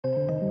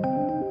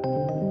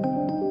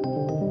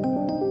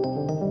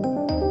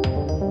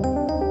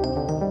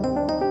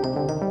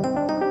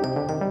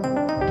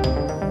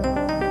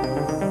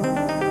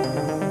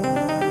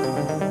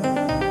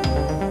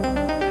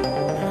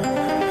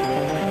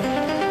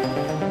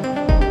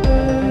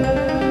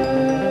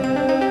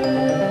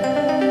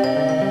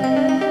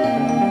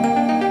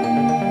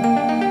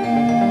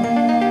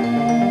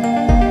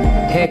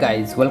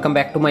guys, welcome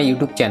back to my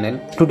YouTube channel.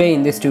 Today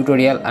in this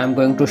tutorial I am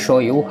going to show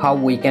you how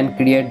we can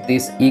create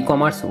this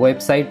e-commerce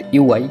website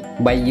UI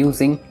by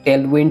using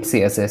Tailwind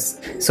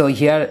CSS. So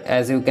here,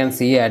 as you can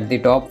see at the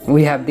top,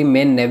 we have the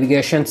main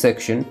navigation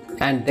section,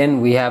 and then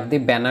we have the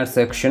banner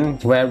section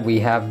where we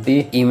have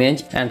the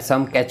image and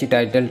some catchy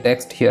title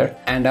text here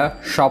and a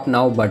shop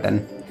now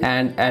button.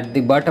 And at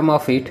the bottom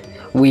of it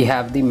we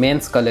have the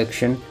men's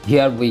collection.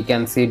 Here we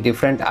can see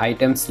different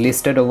items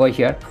listed over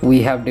here.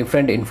 We have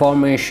different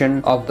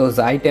information of those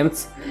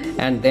items,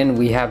 and then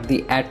we have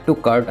the add to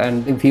cart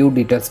and the view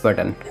details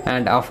button.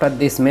 And after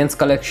this men's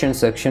collection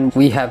section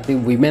we have the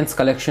women's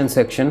collection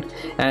section,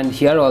 and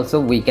here also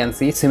we can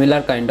see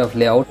similar kind of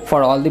layout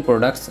for all the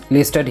products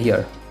listed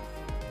here.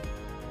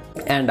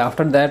 And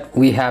after that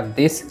we have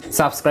this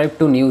subscribe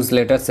to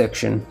newsletter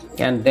section,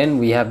 and then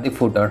we have the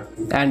footer,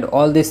 and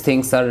all these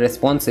things are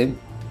responsive.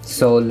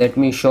 So let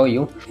me show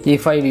you.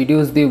 If I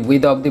reduce the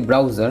width of the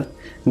browser,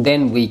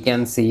 then we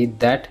can see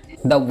that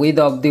the width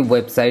of the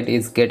website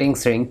is getting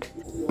shrinked,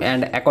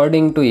 and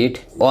according to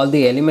it all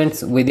the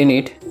elements within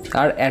it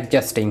are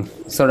adjusting.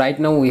 So right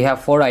now we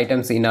have 4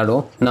 items in a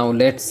row. Now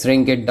let's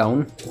shrink it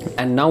down,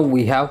 and now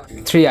we have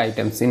 3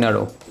 items in a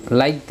row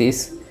like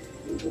this.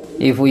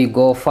 If we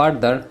go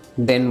further,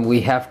 then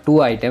we have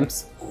 2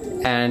 items,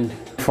 and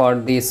for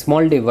the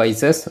small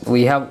devices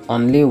we have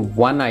only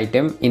 1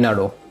 item in a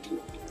row.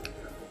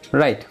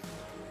 Right,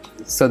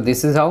 so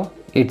this is how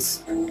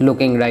it's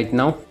looking right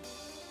now.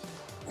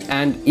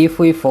 And if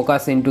we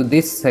focus into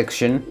this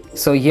section,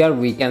 so here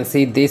we can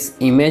see this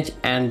image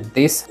and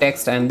this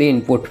text and the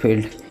input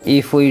field.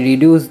 If we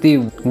reduce the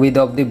width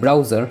of the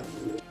browser,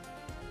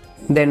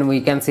 then we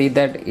can see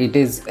that it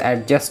is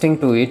adjusting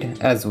to it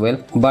as well.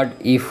 But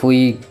if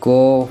we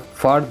go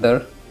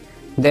further,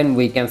 then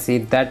we can see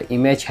that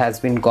image has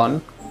been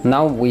gone.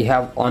 Now we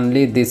have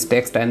only this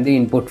text and the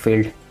input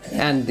field,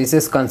 and this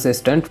is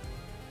consistent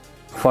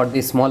for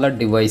the smaller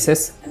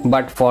devices.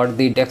 But for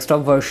the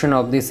desktop version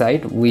of the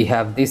site we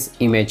have this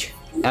image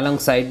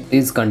alongside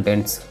these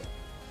contents.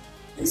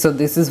 So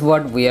this is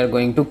what we are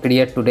going to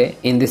create today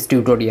in this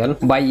tutorial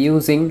by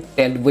using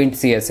Tailwind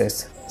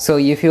CSS. So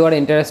if you are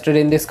interested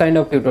in this kind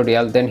of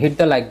tutorial, then hit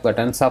the like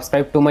button,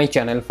 subscribe to my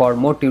channel for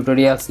more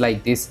tutorials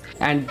like this,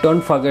 and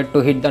don't forget to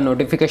hit the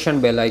notification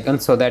bell icon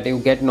so that you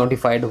get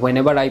notified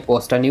whenever I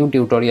post a new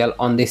tutorial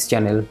on this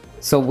channel.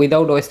 So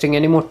without wasting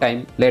any more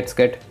time, let's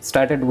get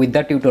started with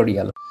the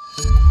tutorial.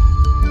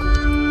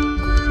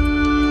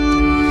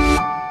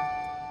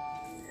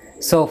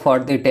 So for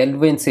the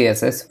Tailwind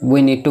CSS,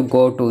 we need to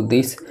go to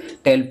this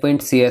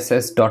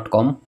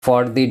tailwindcss.com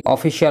for the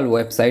official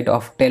website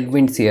of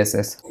Tailwind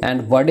CSS.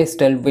 And what is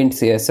Tailwind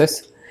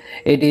CSS?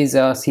 It is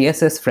a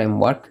CSS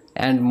framework,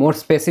 and more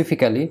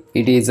specifically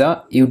it is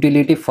a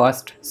utility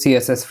first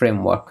CSS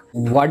framework.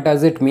 What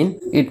does it mean?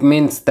 It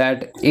means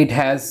that it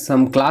has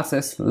some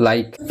classes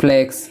like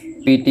Flex,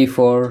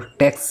 PT4,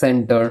 Text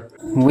Center,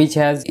 which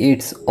has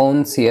its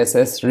own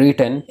CSS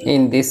written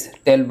in this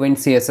Tailwind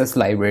CSS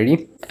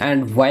library.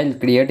 And while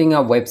creating a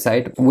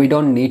website, we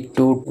don't need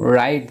to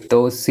write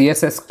those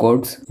CSS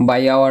codes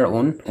by our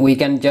own. We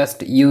can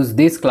just use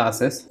these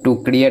classes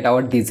to create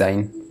our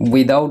design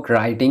without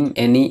writing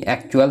any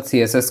actual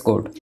CSS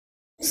code.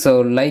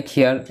 So like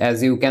here,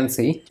 as you can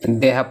see,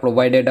 they have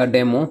provided a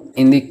demo.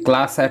 In the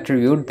class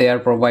attribute they are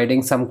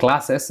providing some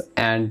classes,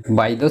 and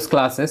by those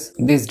classes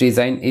this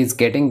design is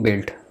getting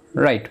built,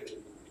 right?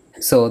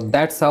 So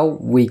that's how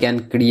we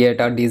can create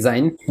a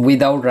design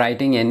without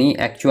writing any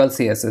actual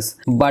CSS.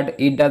 But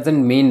it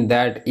doesn't mean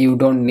that you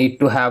don't need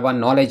to have a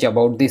knowledge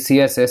about the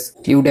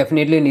CSS. You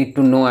definitely need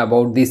to know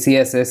about the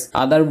CSS,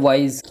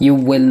 otherwise you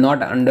will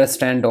not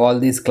understand all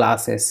these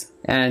classes.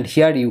 And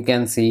here you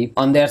can see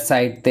on their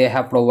site they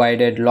have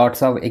provided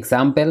lots of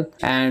example,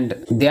 and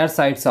their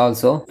sites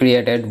also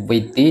created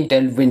with the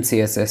Tailwind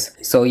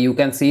CSS. So you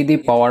can see the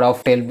power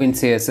of Tailwind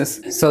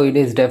CSS. So it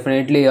is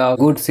definitely a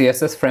good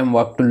CSS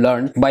framework to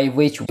learn, by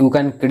which you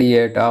can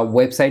create a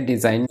website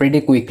design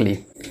pretty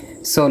quickly.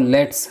 So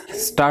let's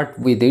start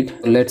with it.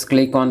 Let's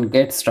click on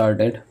get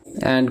started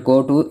and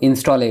go to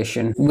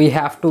installation. We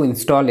have to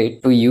install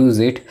it to use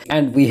it,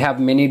 and we have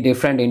many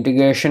different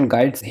integration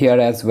guides here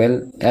as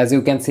well. As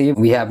you can see,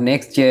 we have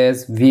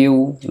Next.js,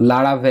 Vue,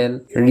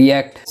 Laravel,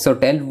 React. So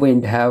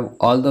Tailwind have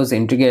all those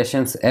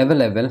integrations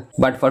available,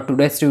 but for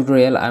today's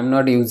tutorial I'm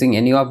not using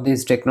any of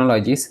these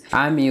technologies.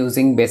 I'm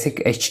using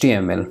basic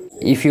HTML.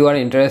 If you are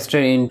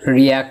interested in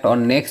React or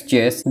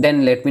Next.js,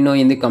 then let me know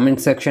in the comment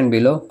section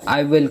below.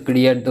 I will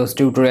create those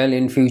tutorials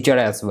in future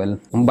as well,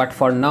 but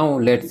for now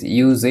let's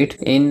use it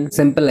in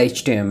simple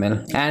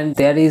HTML. And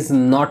there is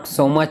not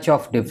so much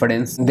of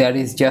difference. There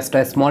is just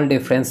a small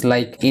difference,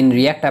 like in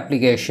React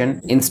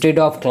application, instead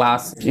of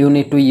class you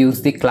need to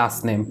use the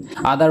class name.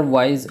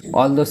 Otherwise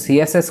all the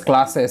CSS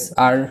classes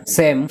are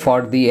same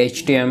for the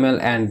HTML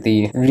and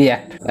the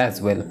React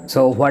as well.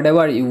 So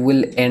whatever you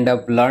will end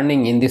up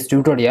learning in this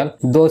tutorial,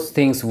 those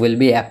things will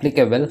be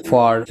applicable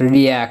for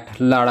React,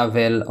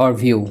 Laravel or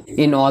Vue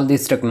in all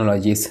these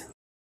technologies.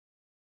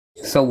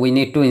 So we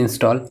need to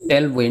install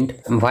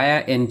Tailwind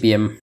via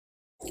npm.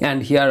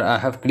 And here I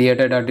have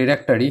created a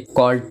directory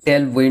called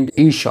Tailwind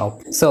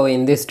eShop. So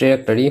in this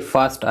directory,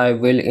 first I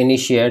will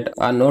initiate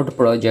a node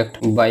project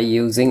by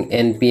using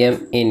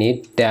npm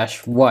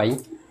init-y.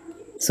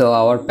 So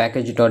our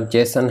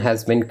package.json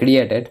has been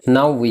created.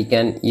 Now we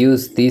can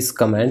use this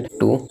command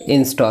to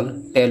install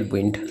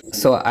Tailwind.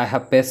 So I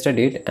have pasted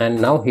it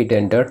and now hit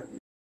enter.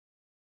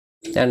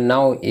 And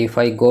now if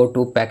I go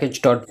to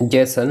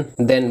package.json,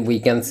 then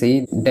we can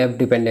see dev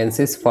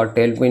dependencies for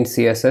Tailwind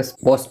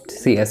CSS, post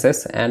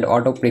CSS and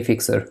auto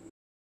prefixer.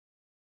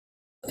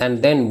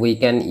 And then we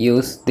can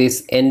use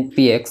this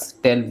npx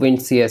tailwind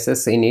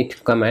css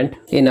init command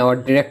in our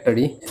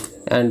directory,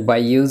 and by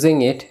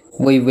using it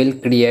we will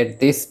create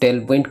this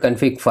Tailwind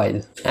config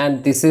file,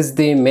 and this is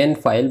the main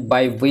file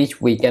by which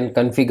we can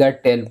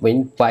configure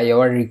Tailwind by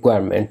our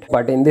requirement.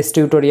 But in this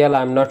tutorial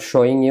I'm not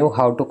showing you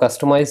how to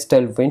customize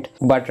Tailwind,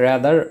 but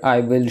rather I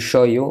will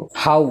show you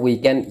how we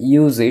can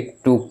use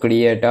it to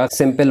create a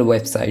simple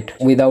website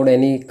without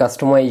any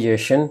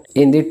customization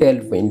in the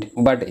Tailwind.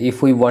 But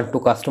if we want to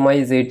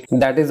customize it,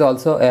 that is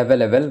also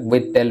available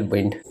with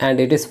Tailwind, and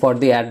it is for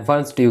the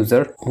advanced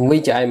user,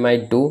 which I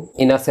might do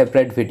in a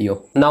separate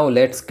video. Now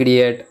let's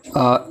create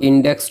a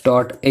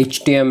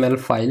index.html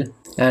file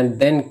and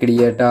then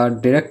create a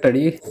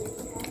directory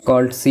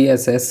called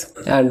css,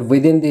 and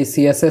within the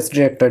css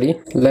directory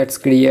let's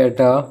create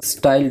a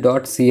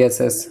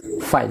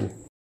style.css file,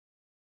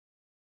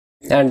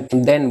 and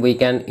then we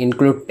can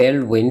include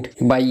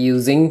Tailwind by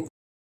using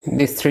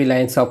these 3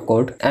 lines of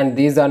code, and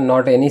these are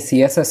not any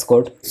CSS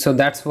code, so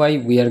that's why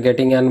we are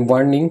getting an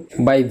warning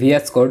by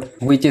VS Code,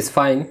 which is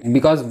fine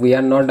because we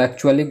are not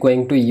actually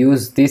going to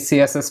use this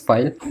CSS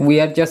file. We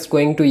are just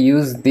going to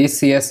use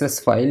this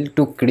CSS file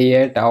to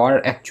create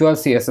our actual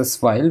CSS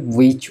file,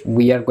 which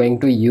we are going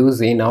to use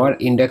in our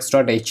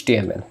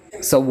index.html.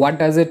 So what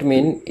does it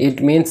mean?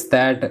 It means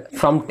that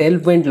from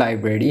Tailwind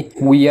library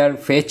we are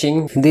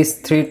fetching these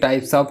 3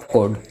 types of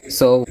code.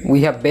 So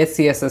we have base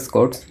CSS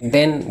codes,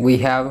 then we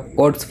have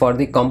codes for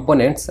the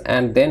components,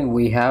 and then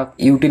we have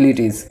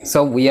utilities.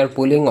 So we are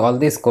pulling all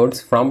these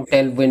codes from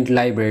Tailwind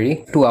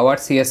library to our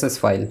CSS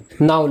file.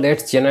 Now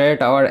let's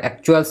generate our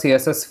actual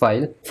CSS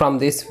file from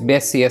this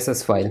base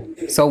CSS file.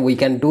 So we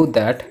can do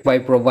that by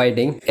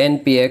providing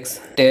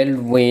npx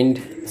tailwind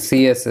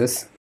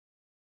css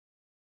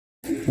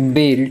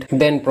build,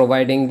 then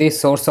providing the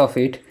source of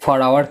it.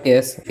 For our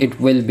case it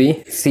will be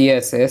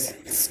css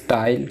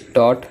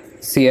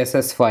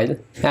style.css file,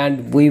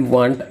 and we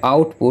want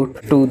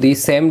output to the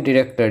same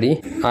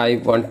directory.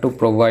 I want to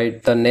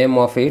provide the name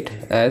of it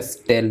as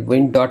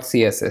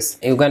tailwind.css.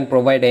 You can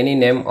provide any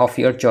name of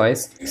your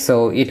choice,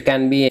 so it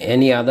can be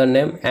any other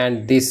name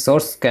and this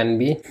source can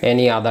be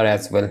any other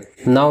as well.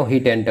 Now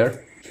hit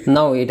enter.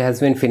 Now it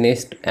has been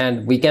finished,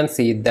 and we can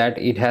see that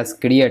it has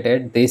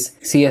created this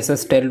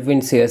CSS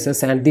Tailwind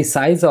CSS, and the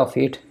size of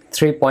it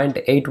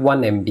 3.81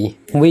 MB,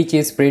 which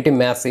is pretty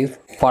massive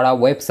for our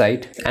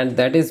website, and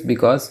that is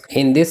because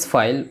in this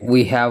file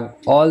we have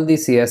all the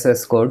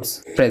CSS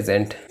codes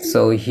present.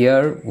 So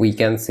here we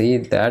can see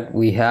that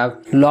we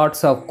have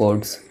lots of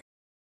codes,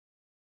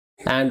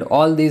 and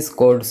all these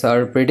codes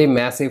are pretty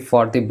massive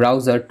for the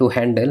browser to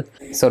handle,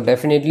 so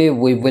definitely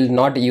we will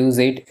not use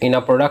it in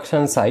a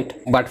production site.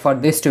 But for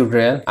this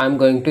tutorial I'm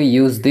going to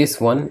use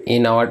this one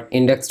in our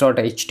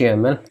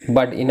index.html,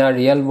 but in a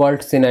real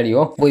world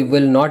scenario we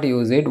will not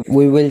use it.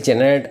 We will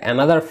generate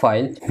another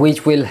file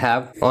which will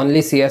have only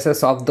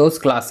CSS of those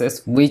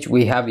classes which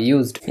we have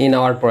used in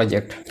our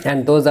project,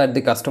 and those are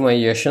the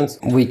customizations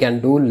we can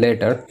do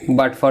later.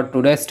 But for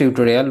today's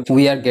tutorial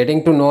we are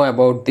getting to know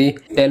about the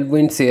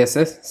Tailwind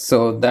CSS,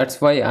 so that's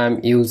why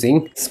I'm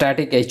using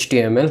static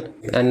HTML,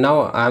 and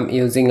now I'm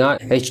using a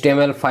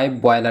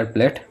HTML5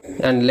 boilerplate,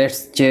 and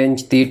let's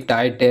change the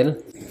title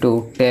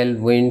to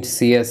Tailwind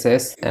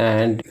CSS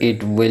and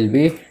it will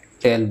be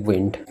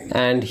Tailwind,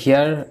 and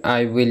here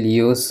I will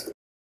use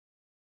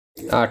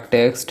a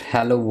text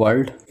hello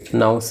world.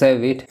 Now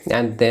save it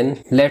and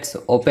then let's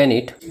open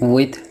it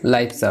with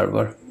live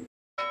server.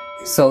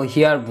 So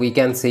here we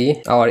can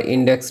see our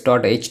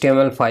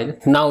index.html file.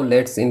 Now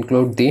let's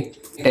include the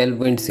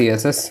Tailwind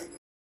CSS.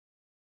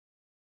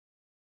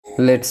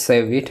 Let's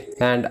save it,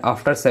 and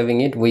after saving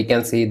it we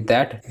can see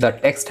that the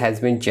text has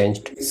been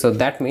changed, so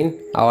that means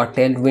our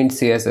Tailwind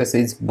CSS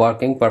is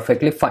working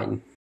perfectly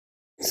fine.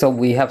 So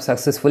we have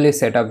successfully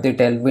set up the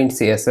Tailwind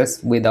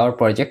CSS with our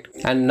project,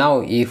 and now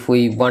if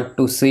we want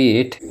to see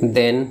it,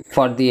 then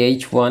for the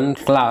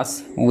h1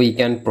 class we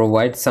can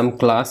provide some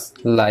class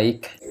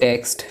like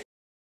text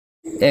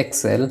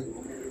XL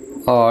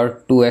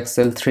or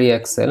 2XL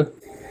 3XL.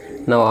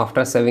 Now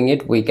after saving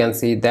it we can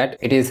see that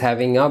it is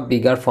having a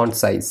bigger font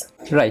size,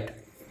 right?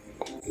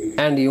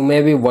 And you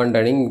may be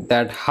wondering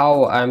that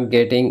how I'm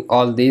getting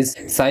all these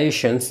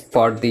suggestions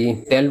for the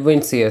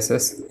Tailwind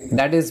CSS.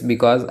 That is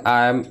because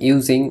I am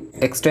using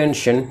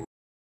extension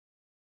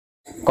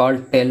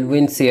called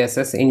Tailwind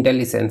CSS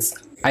IntelliSense.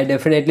 I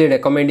definitely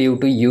recommend you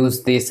to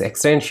use this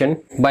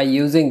extension. By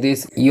using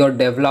this your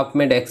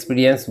development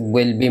experience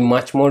will be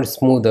much more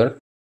smoother.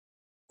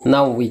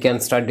 Now we can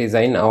start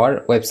design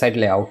our website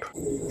layout.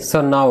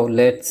 So now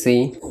let's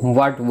see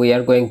what we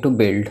are going to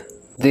build.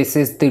 This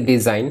is the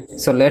design.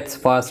 So let's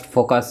first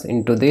focus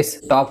into this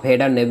top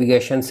header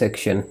navigation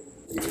section.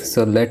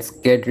 So let's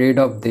get rid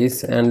of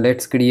this and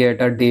let's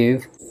create a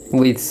div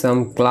with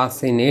some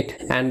class in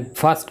it, and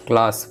first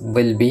class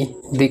will be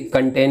the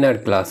container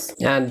class,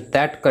 and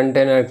that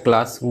container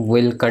class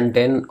will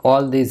contain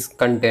all these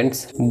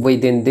contents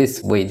within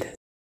this width.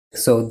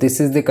 So this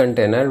is the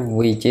container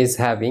which is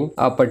having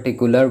a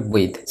particular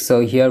width.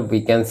 So here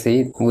we can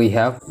see we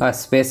have a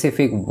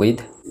specific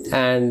width,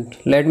 and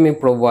let me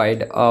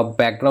provide a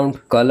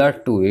background color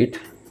to it.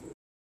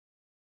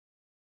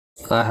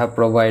 I have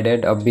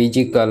provided a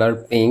BG color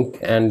pink,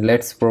 and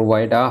let's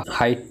provide a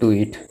height to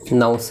it.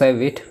 Now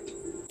save it.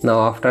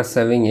 Now after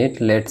saving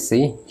it, let's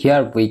see.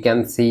 Here we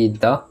can see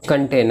the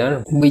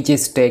container which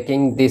is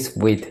taking this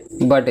width,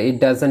 but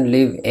it doesn't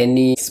leave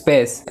any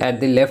space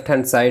at the left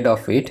hand side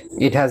of it.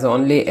 It has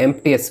only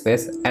empty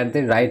space at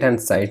the right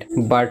hand side,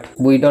 but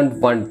we don't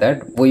want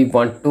that. We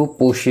want to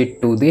push it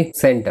to the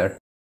center,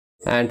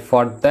 and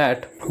for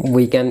that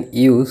we can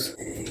use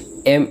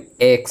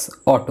MX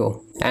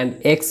auto,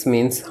 and X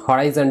means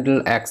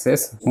horizontal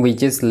axis,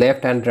 which is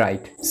left and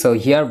right. So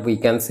here we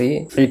can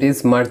see it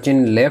is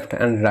margin left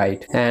and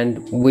right,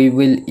 and we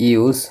will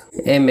use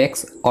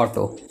MX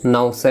auto.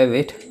 Now save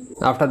it.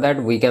 After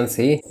that we can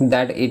see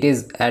that it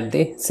is at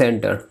the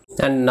center.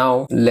 And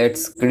now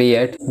let's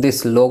create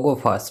this logo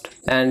first,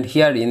 and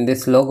here in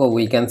this logo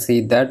we can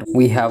see that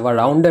we have a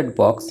rounded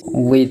box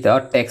with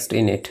a text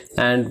in it,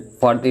 and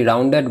for the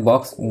rounded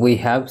box we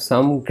have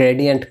some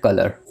gradient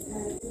color.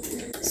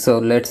 So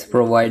let's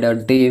provide a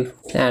div,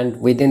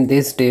 and within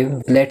this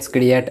div let's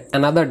create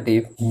another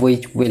div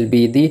which will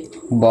be the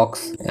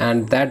box,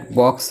 and that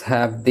box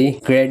have the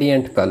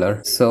gradient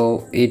color.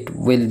 So it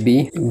will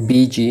be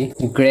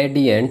BG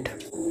gradient,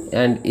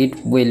 and it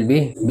will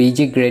be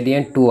BG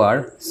gradient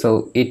 2R,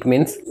 so it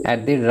means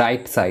at the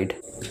right side.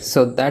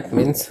 So that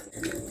means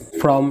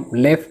from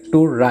left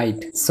to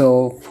right.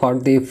 So for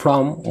the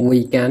from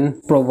we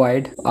can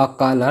provide a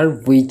color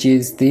which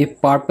is the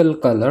purple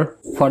color.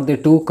 For the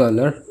to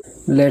color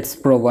let's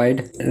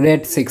provide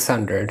red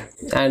 600,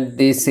 and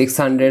this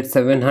 600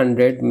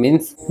 700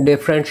 means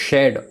different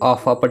shade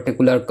of a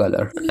particular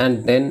color.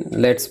 And then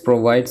let's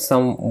provide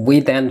some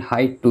width and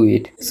height to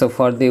it. So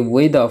for the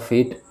width of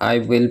it I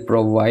will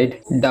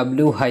provide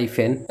W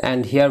hyphen,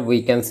 and here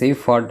we can see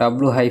for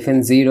W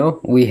hyphen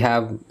 0 we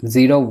have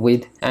 0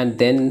 width, and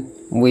then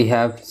we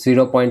have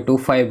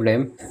 0.25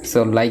 rem,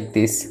 so like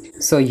this.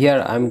 So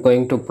here I'm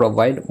going to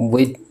provide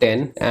width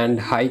 10 and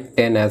height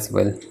 10 as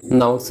well.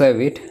 Now save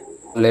it.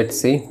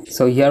 Let's see.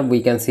 So here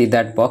we can see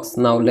that box.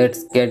 Now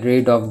let's get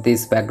rid of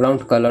this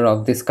background color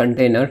of this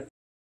container.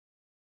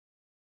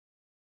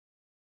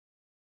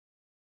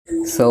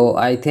 So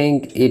I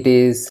think it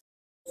is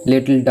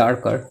little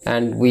darker,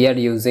 and we are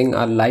using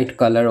a light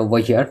color over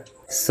here.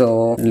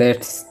 So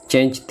let's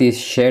change this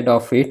shade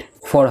of it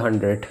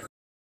 400.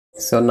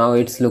 So now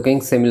it's looking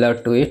similar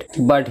to it,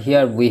 but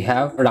here we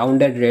have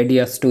rounded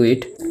radius to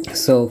it.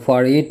 So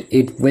for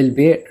it will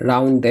be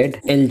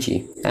rounded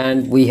LG,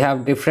 and we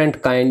have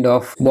different kind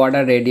of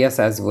border radius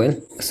as well.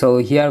 So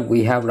here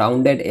we have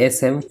rounded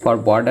SM for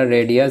border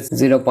radius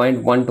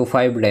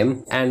 0.125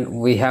 rem, and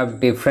we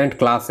have different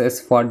classes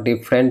for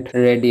different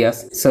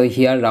radius. So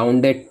here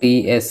rounded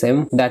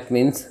TSM, that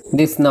means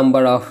this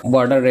number of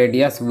border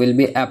radius will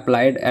be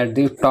applied at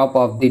the top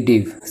of the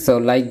div. So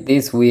like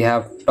this we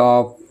have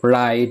top,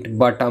 right,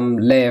 bottom,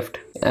 left,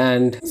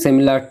 and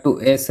similar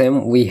to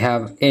SM we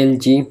have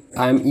LG.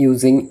 I'm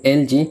using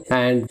LG,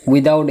 and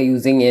without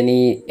using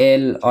any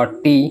L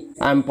or T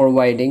I'm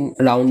providing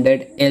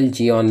rounded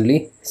LG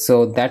only.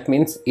 So that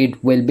means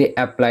it will be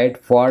applied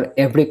for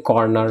every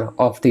corner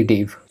of the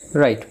div,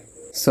 right?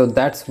 So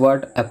that's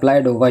what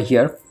applied over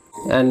here.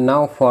 And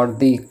now for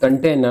the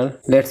container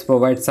let's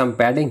provide some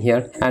padding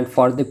here, and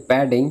for the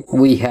padding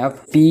we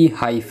have P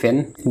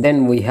hyphen,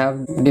 then we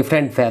have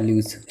different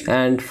values,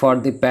 and for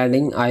the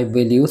padding I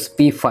will use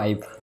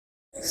P5.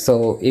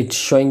 So it's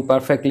showing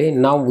perfectly.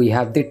 Now we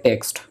have the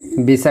text.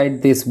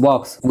 Beside this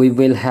box we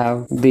will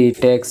have the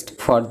text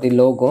for the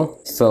logo.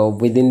 So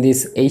within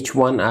this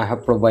H1 I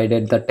have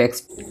provided the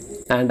text,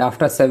 and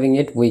after saving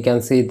it we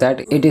can see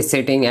that it is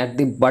sitting at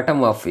the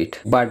bottom of it,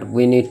 but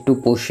we need to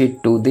push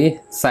it to the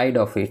side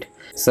of it.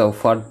 So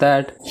for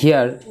that,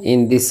 here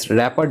in this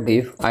wrapper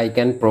div I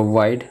can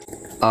provide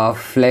a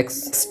flex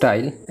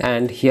style,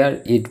 and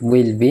here it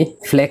will be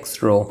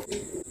flex row.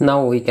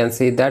 Now we can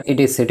see that it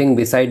is sitting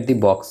beside the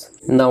box.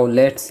 Now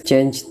let's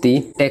change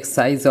the text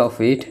size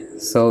of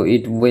it. So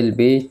it will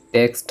be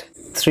text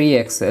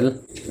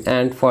 3XL,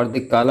 and for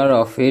the color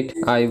of it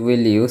I will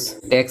use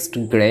text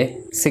gray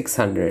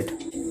 600.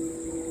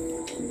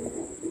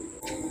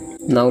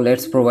 Now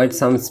let's provide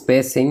some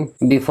spacing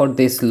before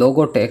this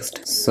logo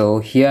text. So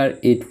here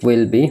it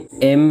will be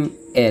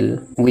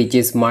ML, which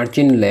is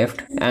margin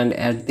left, and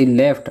at the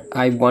left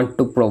I want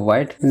to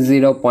provide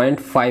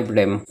 0.5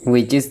 rem,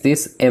 which is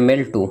this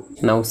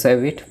ML2. Now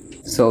save it.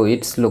 so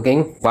it's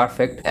looking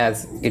perfect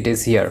as it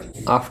is here.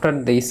 After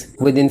this,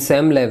 within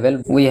same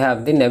level, we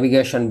have the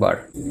navigation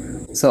bar.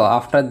 So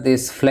after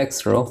this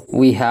flex row,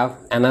 we have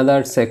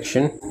another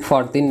section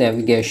for the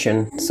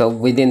navigation. So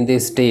within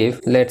this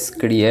div, let's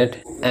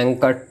create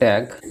anchor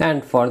tag,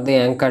 and for the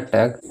anchor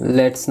tag,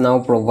 let's now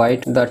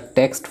provide the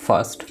text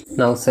first.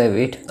 Now save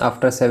it.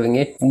 After saving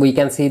it, we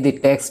can see the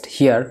text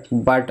here,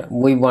 but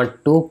we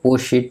want to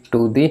push it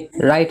to the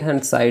right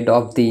hand side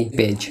of the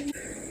page.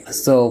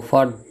 So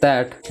for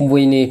that,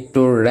 we need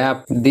to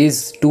wrap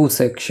these two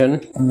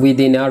sections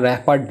within a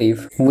wrapper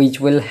div, which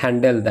will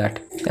handle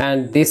that.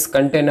 And this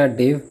container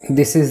div,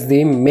 this is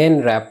the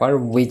main wrapper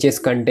which is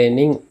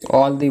containing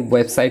all the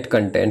website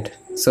content.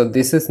 So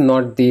this is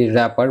not the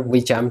wrapper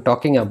which I'm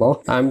talking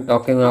about. I'm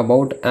talking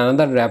about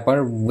another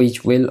wrapper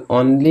which will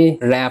only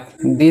wrap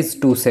these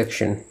two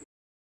sections.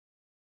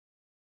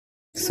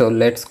 So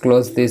let's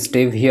close this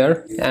div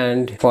here,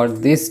 and for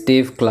this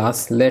div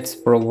class, let's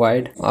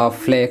provide a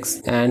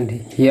flex, and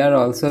here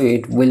also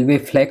it will be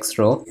flex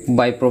row.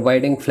 By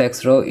providing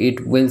flex row,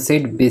 it will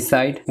sit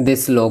beside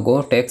this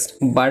logo text,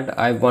 but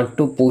I want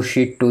to push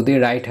it to the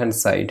right hand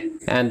side,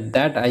 and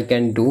that I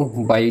can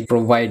do by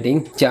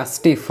providing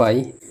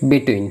justify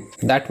between.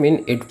 That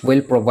means it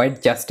will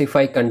provide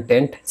justify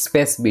content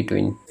space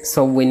between.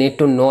 So we need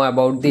to know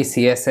about the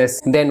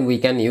CSS, then we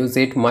can use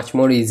it much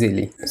more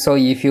easily. So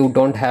if you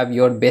don't have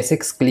your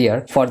basics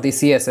clear for the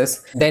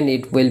CSS, then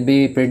it will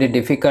be pretty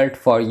difficult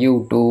for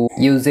you to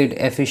use it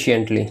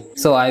efficiently.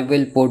 So I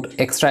will put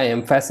extra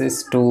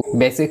emphasis to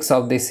basics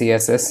of the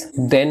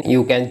CSS, then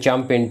you can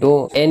jump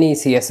into any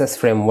CSS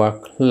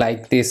framework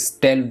like this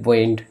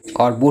Tailwind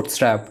or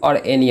Bootstrap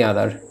or any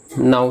other.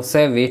 Now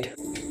save it.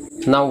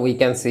 Now we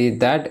can see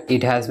that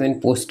it has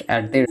been pushed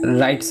at the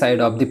right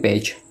side of the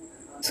page.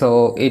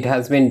 So it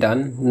has been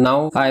done.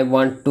 Now I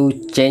want to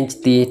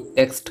change the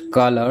text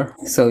color,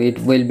 so it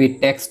will be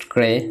text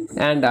gray,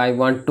 and I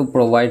want to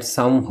provide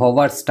some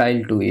hover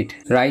style to it.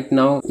 Right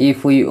now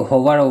if we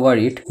hover over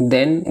it,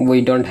 then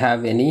we don't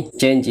have any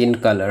change in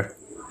color.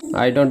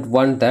 I don't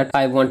want that.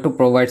 I want to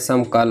provide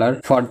some color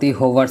for the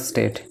hover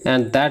state,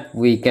 and that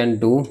we can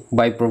do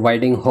by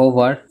providing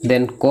hover,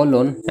 then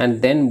colon,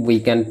 and then we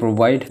can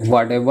provide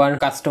whatever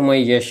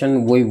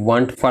customization we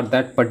want for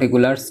that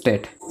particular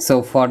state.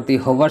 So for the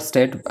hover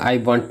state, I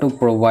want to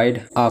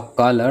provide a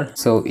color,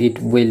 so it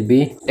will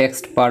be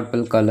text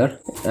purple color,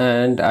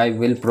 and I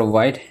will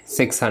provide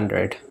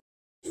 600.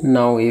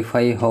 Now if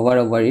I hover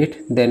over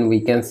it, then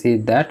we can see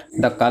that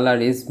the color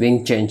is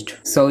being changed.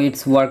 So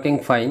it's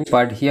working fine,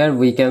 but here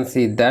we can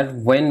see that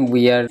when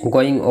we are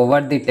going over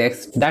the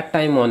text, that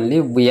time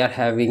only we are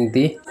having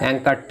the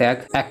anchor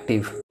tag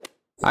active.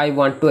 I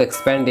want to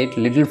expand it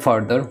little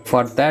further.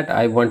 For that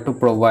I want to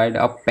provide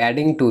a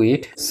padding to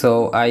it,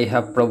 so I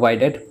have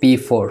provided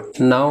P4.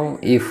 Now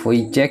if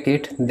we check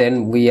it,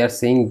 then we are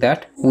seeing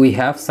that we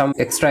have some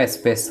extra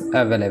space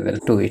available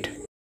to it.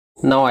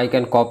 Now I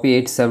can copy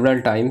it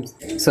several times.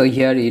 So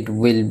here it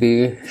will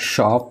be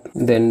shop,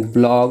 then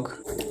blog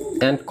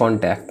and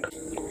contact.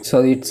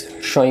 So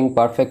it's showing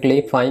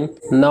perfectly fine.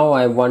 Now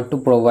I want to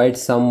provide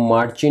some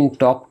margin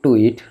top to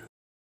it.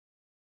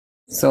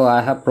 So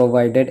I have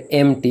provided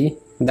empty,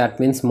 that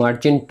means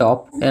margin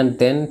top, and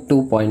then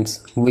 2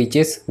 points, which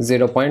is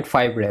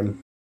 0.5 rem.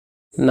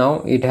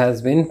 Now it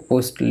has been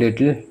pushed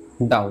little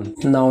down.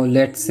 Now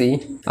let's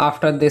see.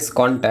 After this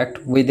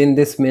contact, within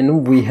this menu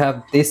we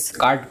have this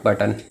cart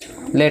button.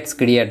 Let's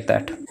create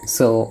that.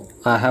 So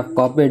I have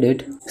copied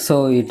it,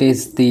 so it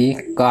is the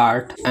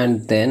cart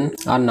and then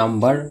a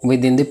number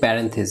within the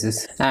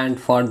parenthesis, and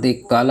for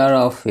the color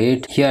of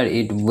it, here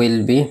it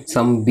will be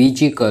some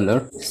BG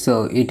color,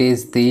 so it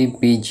is the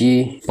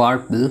BG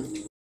purple.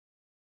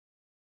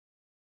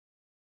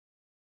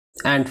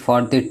 And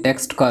for the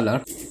text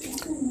color,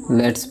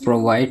 let's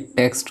provide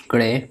text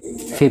gray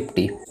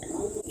 50.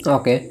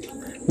 Okay,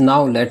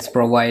 now let's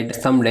provide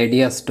some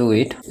radius to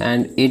it,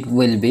 and it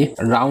will be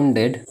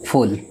rounded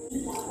full.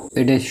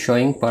 It is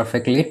showing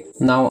perfectly.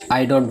 Now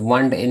I don't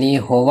want any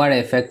hover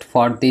effect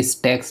for this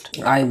text.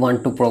 I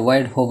want to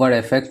provide hover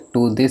effect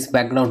to this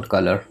background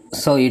color,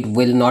 so it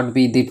will not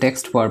be the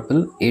text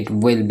purple, it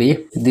will be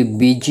the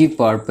BG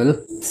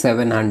purple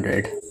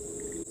 700.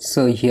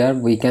 So here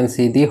we can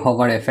see the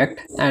hover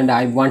effect, and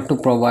I want to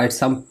provide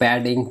some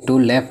padding to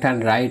left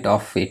and right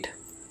of it.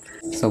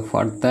 So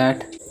for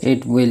that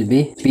it will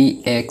be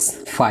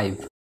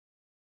px5.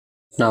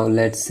 Now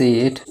let's see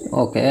it.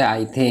 Okay,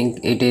 I think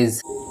it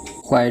is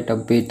quite a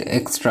bit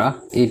extra.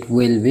 It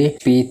will be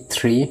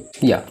p3.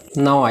 Yeah,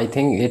 now I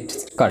think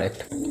it's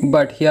correct.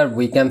 But here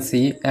we can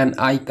see an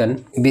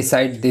icon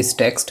beside this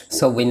text,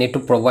 so we need to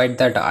provide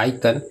that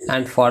icon.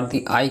 And for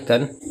the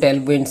icon,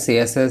 Tailwind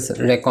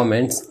CSS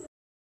recommends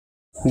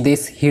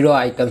this hero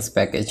icons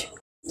package.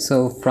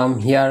 So from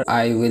here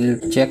I will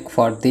check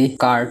for the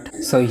cart.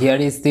 So here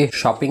is the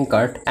shopping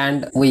cart,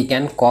 and we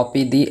can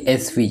copy the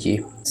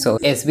SVG. So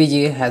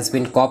SVG has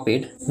been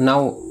copied.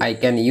 Now I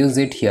can use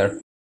it here.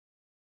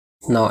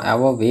 Now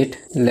above it,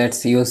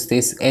 let's use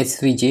this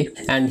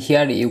SVG, and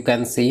here you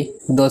can see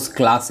those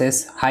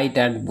classes height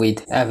and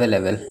width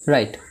available,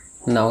 right?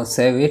 Now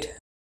save it.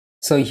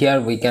 So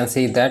here we can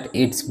see that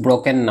it's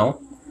broken now.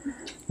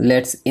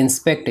 Let's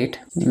inspect it.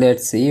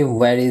 Let's see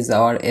where is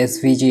our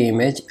SVG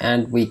image,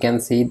 and we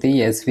can see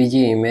the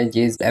SVG image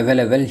is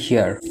available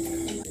here.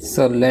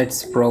 So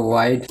let's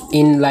provide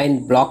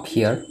inline block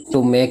here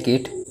to make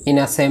it in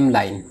a same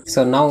line.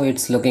 So now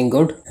it's looking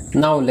good.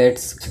 Now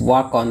let's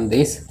work on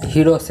this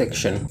hero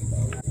section.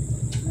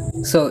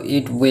 So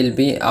it will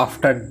be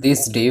after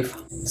this div.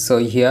 So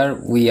here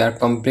we are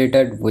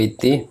completed with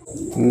the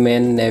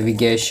main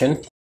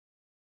navigation,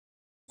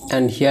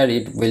 and here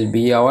it will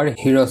be our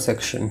hero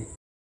section.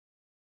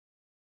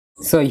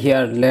 So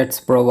here let's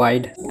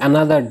provide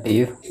another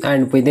div,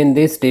 and within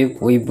this div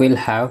we will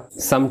have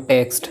some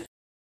text,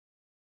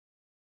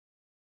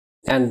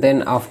 and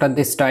then after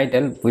this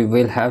title we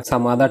will have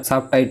some other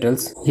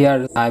subtitles.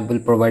 Here I will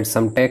provide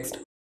some text.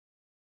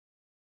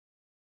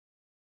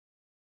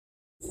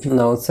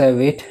 Now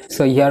save it.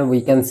 So here we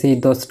can see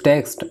those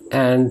text,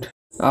 and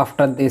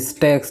after this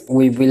text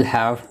we will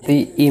have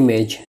the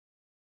image.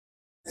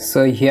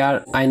 So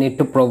here I need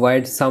to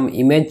provide some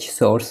image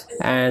source,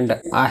 and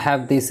I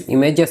have this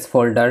images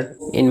folder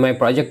in my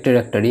project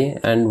directory,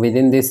 and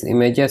within this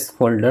images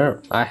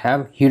folder I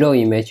have hero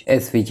image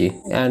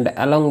SVG, and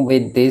along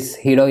with this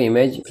hero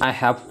image I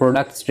have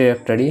products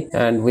directory,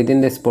 and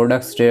within this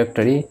products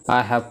directory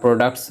I have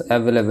products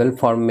available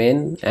for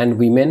men and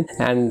women,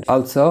 and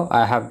also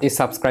I have the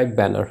subscribe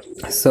banner.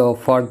 So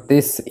for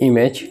this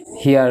image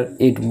here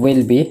it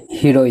will be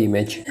hero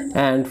image,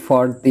 and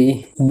for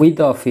the width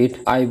of it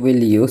I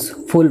will use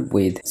full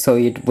width, so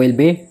it will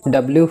be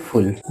W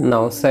full.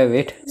 Now save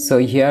it. So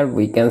here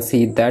we can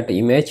see that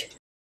image,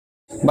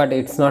 but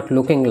it's not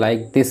looking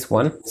like this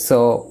one,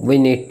 so we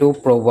need to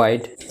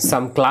provide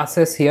some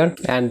classes here,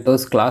 and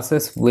those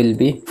classes will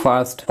be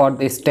first for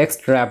this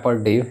text wrapper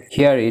div.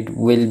 Here it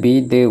will be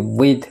the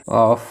width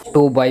of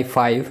 2 by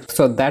 5,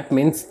 so that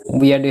means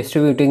we are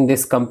distributing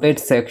this complete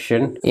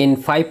section in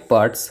 5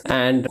 parts,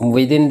 and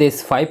within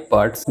these 5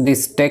 parts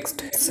this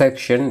text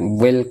section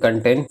will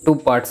contain 2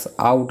 parts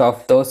out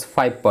of those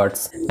 5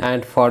 parts.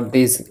 And for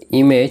this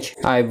image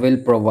I will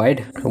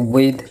provide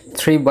width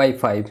 3 by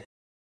 5.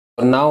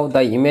 Now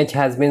the image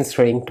has been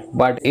shrinked,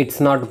 but it's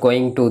not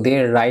going to the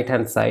right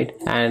hand side,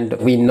 and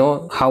we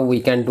know how we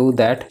can do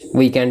that.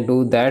 We can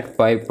do that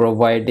by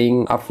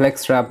providing a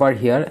flex wrapper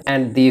here,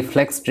 and the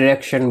flex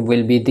direction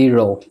will be the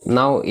row.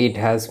 Now it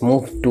has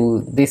moved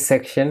to this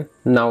section.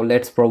 Now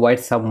let's provide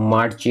some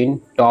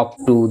margin top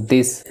to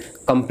this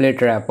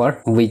complete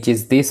wrapper, which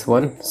is this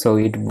one. So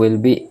it will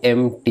be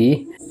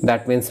empty,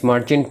 that means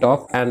margin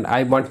top, and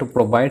I want to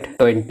provide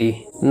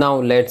 20. Now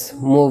let's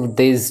move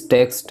this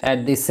text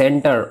at the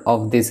center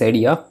of this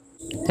area,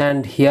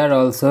 and here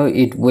also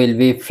it will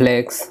be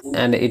flex,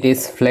 and it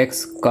is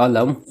flex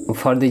column.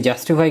 For the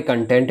justify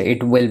content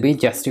it will be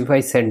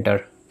justify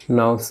center.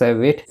 Now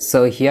save it.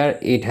 So here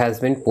it has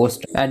been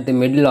posted at the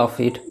middle of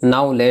it.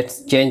 Now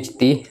let's change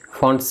the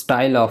font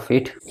style of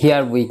it.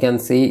 Here we can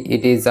see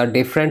it is a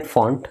different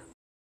font.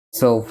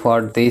 So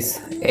for this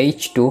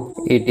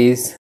H2 it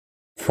is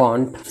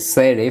font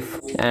serif,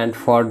 and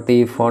for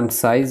the font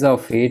size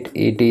of it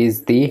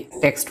is the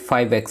text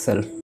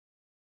 5XL,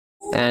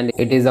 and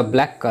it is a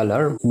black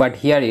color, but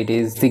here it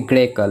is the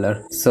gray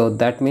color, so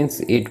that means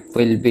it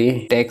will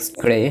be text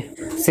gray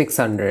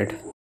 600.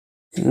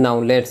 Now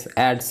let's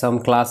add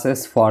some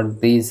classes for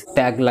these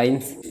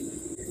taglines.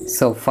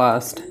 So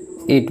first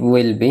it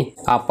will be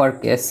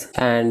uppercase,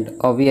 and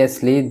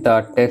obviously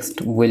the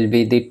text will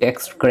be the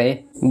text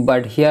gray,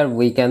 but here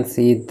we can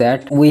see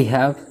that we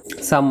have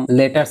some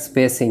letter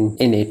spacing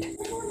in it,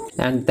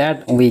 and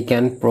that we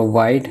can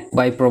provide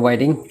by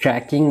providing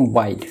tracking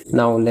wide.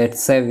 Now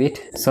let's save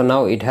it. So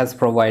now it has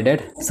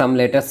provided some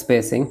letter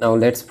spacing. Now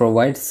let's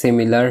provide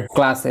similar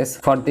classes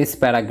for this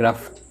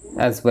paragraph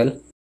as well,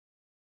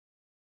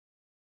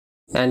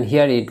 and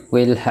here it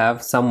will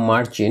have some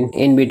margin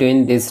in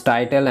between this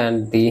title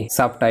and the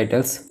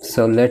subtitles.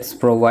 So let's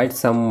provide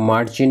some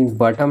margin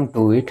bottom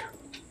to it.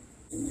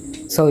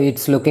 So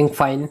it's looking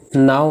fine.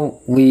 Now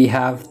we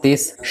have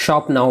this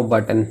shop now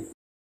button.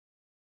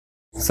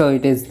 So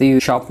it is the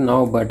shop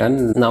now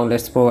button. Now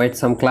let's provide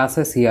some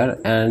classes here,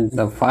 and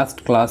the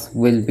first class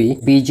will be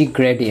BG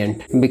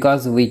gradient,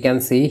 because we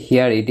can see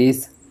here it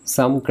is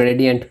some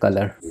gradient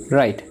color,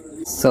 right?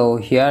 So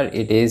here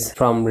it is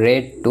from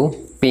red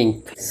to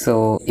pink,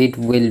 so it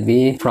will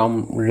be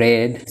from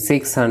red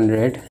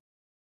 600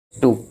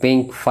 to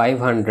pink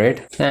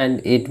 500,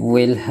 and it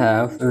will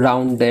have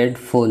rounded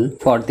full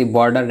for the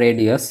border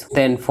radius.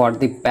 Then for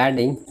the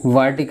padding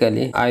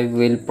vertically I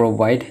will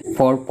provide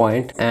 4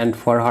 point, and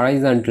for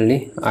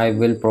horizontally I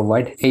will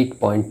provide 8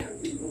 point.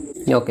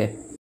 Okay.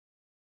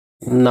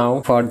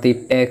 Now for the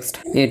text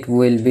it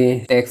will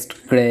be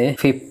text gray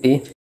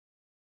 50,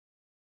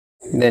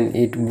 then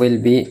it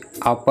will be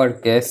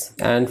uppercase,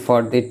 and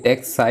for the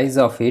text size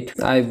of it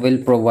I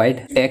will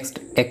provide text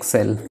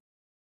XL.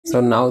 So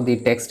now the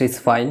text is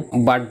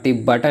fine, but the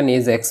button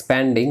is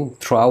expanding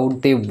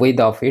throughout the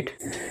width of it.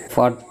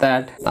 For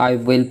that I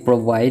will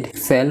provide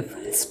self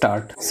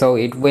start, so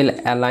it will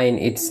align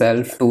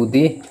itself to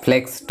the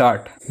flex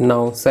start.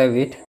 Now save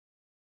it.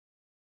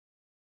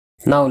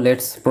 Now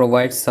let's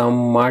provide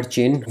some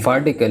margin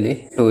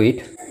vertically to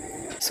it.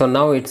 So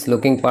now it's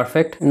looking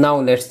perfect. Now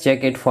let's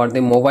check it for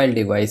the mobile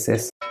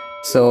devices.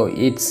 So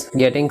it's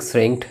getting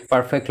shrinked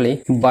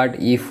perfectly, but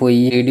if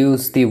we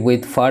reduce the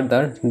width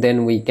further,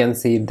 then we can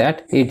see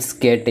that it's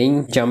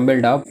getting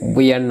jumbled up.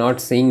 We are not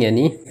seeing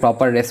any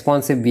proper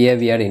responsive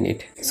behavior in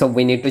it, so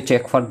we need to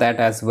check for that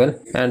as well.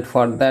 And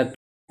for that,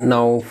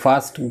 now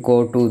first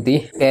go to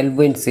the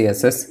Tailwind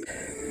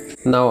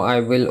CSS. Now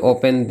I will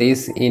open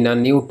this in a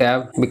new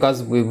tab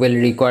because we will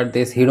require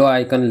this hero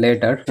icon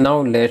later.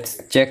 Now let's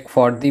check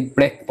for the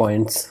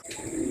breakpoints.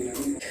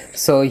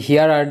 So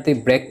here are the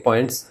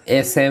breakpoints: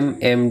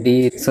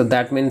 SMMD, so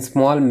that means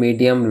small,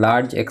 medium,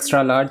 large,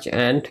 extra large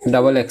and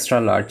double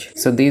extra large.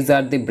 So these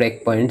are the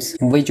breakpoints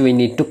which we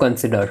need to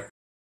consider.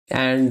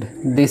 And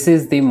this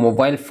is the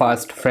mobile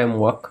first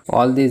framework.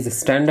 All these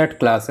standard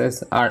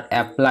classes are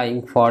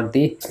applying for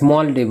the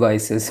small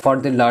devices. For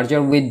the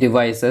larger width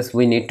devices,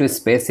 we need to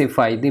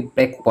specify the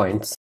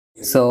breakpoints.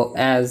 So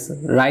as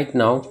right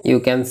now you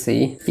can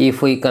see,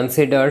 if we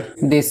consider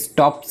this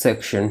top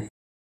section,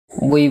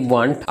 we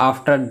want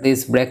after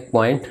this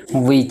breakpoint,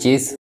 which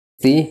is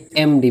the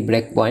MD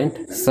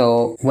breakpoint.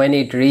 So when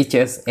it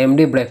reaches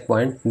MD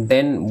breakpoint,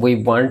 then we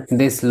want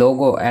this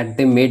logo at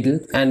the middle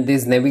and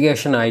these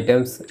navigation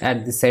items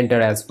at the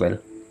center as well.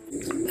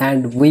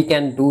 And we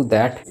can do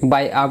that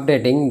by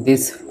updating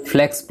this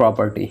flex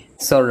property.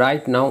 So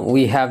right now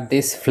we have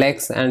this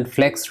flex and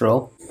flex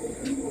row,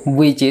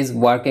 which is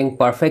working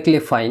perfectly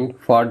fine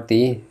for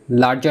the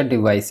larger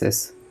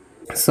devices.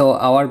 So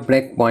our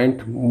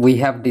breakpoint we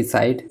have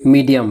decided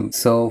medium.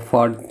 So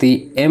for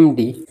the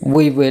MD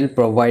we will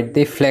provide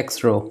the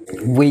flex row,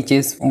 which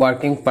is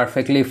working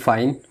perfectly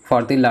fine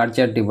for the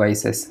larger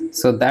devices.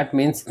 So that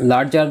means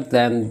larger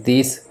than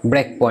this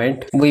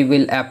breakpoint we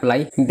will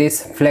apply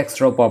this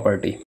flex row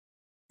property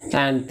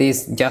and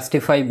this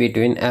justify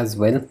between as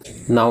well.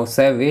 Now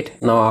save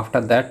it. Now after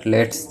that,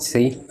 let's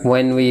see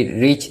when we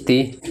reach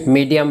the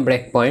medium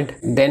breakpoint,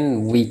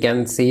 then we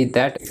can see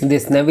that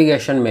this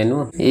navigation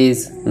menu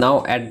is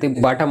now at the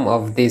bottom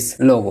of this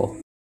logo,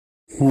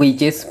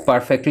 which is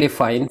perfectly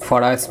fine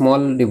for a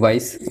small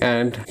device.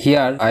 And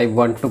here I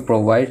want to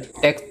provide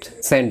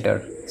text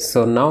center.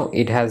 So now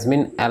it has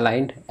been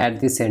aligned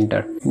at the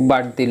center,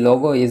 but the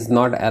logo is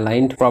not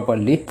aligned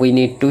properly. We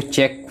need to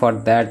check for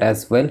that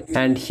as well.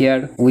 And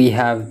here we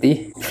have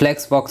the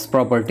flexbox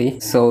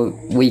property, so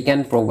we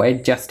can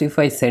provide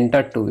justify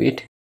center to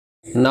it.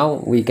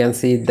 Now we can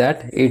see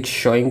that it's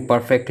showing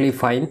perfectly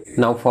fine.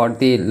 Now for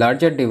the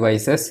larger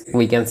devices,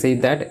 we can see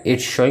that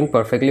it's showing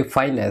perfectly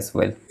fine as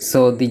well.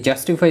 So the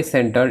justify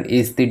center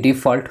is the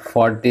default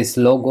for this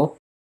logo.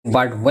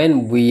 But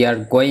when we are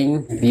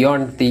going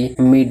beyond the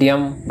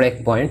medium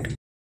breakpoint,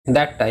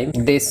 that time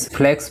this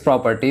flex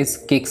properties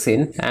kicks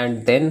in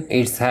and then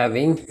it's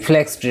having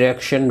flex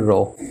direction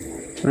row,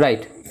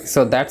 right?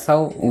 So that's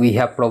how we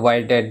have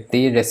provided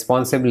the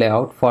responsive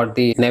layout for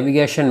the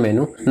navigation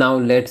menu. Now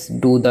let's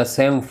do the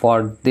same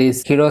for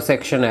this hero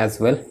section as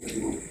well.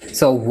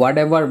 So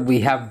whatever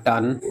we have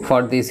done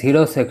for this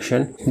hero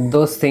section,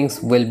 those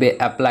things will be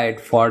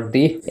applied for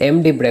the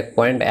MD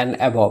breakpoint and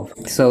above.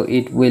 So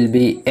it will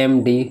be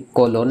MD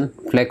colon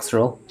flex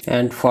row,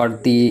 and for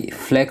the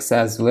flex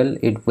as well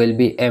it will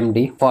be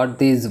MD. For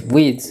these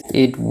widths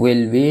it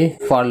will be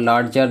for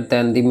larger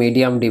than the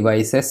medium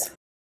devices.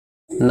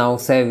 Now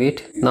save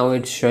it. Now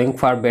it's showing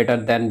far better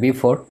than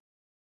before,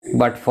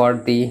 but for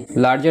the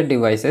larger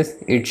devices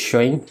it's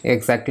showing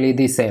exactly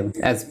the same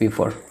as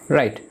before,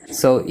 right?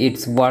 So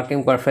it's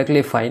working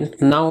perfectly fine.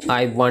 Now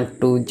I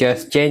want to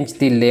just change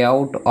the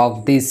layout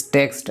of this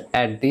text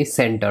at the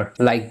center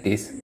like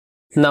this.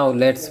 Now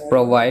let's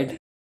provide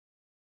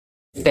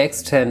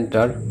text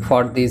center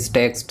for this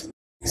text,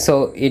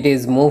 so it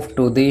is moved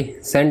to the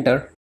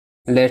center.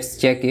 Let's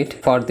check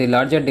it. For the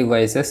larger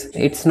devices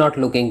it's not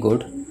looking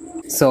good.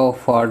 So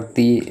for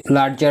the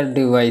larger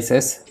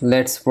devices,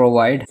 let's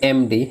provide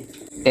MD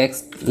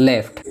text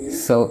left,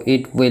 so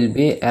it will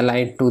be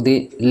aligned to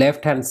the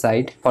left hand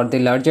side for the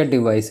larger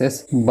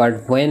devices.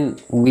 But when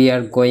we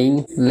are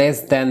going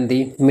less than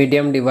the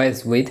medium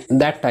device width,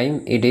 that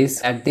time it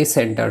is at the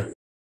center.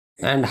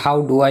 And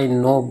how do I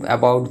know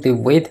about the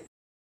width?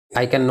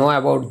 I can know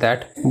about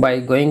that by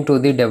going to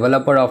the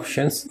developer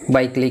options,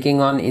 by clicking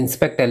on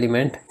inspect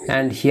element,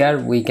 and here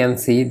we can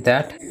see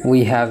that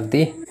we have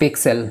the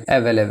pixel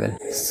available.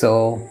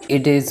 So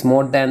it is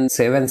more than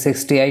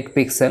 768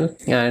 pixel,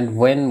 and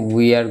when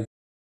we are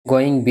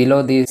going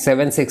below the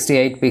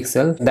 768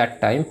 pixel,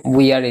 that time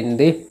we are in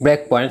the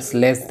breakpoints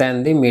less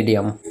than the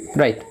medium,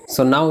 right?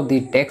 So now the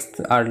texts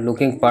are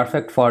looking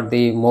perfect for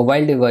the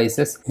mobile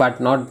devices,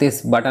 but not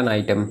this button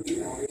item.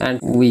 And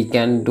we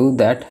can do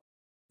that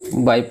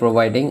by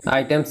providing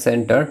item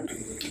center,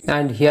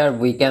 and here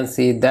we can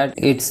see that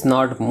it's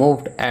not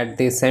moved at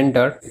the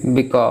center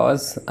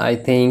because I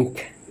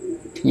think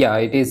Yeah,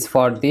 it is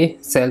for the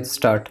self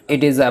start.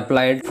 It is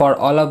applied for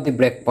all of the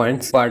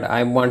breakpoints, but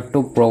I want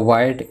to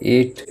provide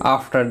it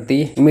after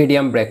the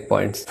medium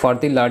breakpoints for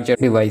the larger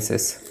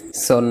devices.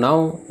 So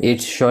now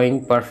it's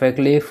showing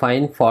perfectly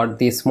fine for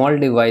the small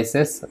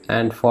devices,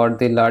 and for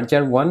the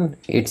larger one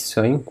it's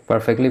showing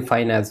perfectly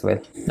fine as well.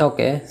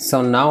 Okay,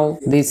 so now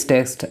these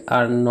texts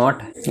are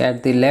not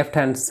at the left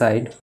hand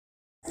side.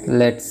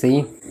 Let's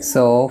see.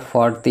 So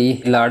for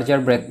the larger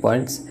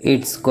breakpoints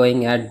it's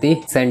going at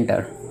the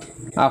center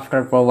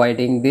after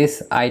providing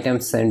this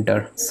item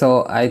center.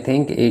 So I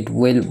think it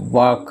will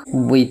work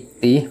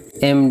with the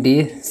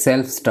MD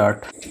self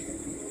start.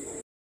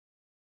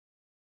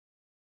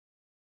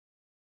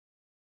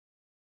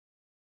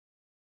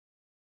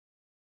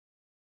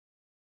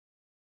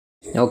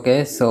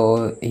 Okay,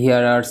 so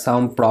here are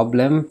some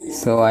problem.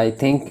 So I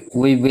think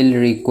we will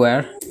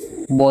require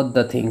both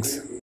the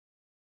things.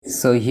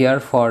 So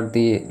here for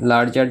the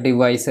larger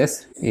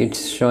devices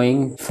it's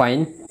showing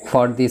fine.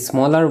 For the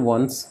smaller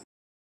ones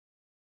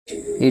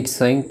it's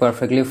showing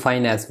perfectly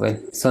fine as well.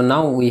 So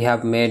now we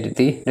have made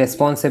the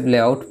responsive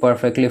layout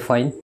perfectly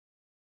fine.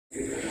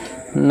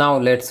 Now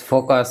let's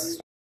focus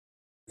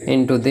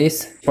into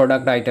this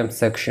product item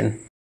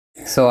section.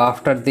 So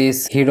after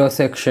this hero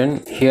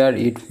section, here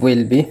it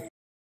will be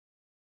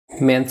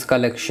men's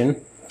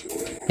collection,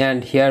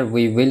 and here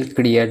we will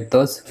create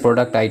those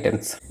product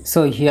items.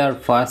 So here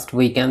first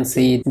we can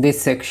see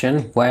this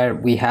section where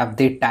we have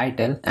the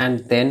title, and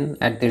then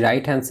at the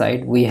right hand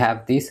side we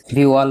have this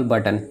view all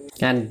button,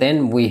 and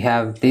then we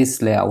have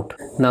this layout.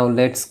 Now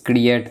let's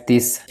create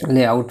this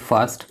layout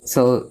first.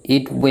 So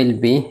it will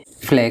be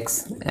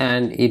flex,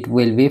 and it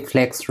will be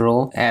flex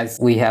row as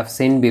we have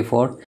seen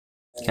before.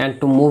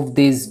 And to move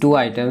these two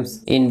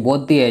items in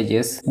both the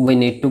edges, we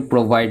need to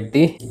provide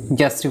the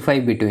justify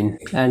between,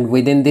 and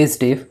within this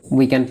div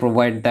we can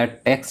provide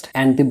that text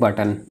and the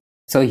button.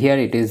 So here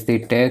it is the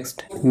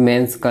text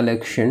men's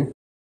collection.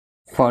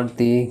 For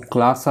the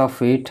class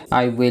of it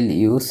I will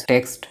use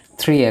text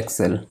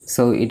 3XL,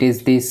 so it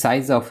is the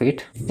size of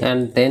it.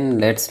 And then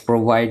let's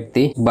provide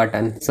the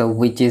button, so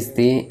which is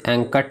the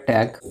anchor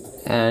tag,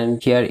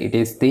 and here it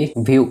is the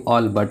view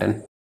all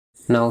button.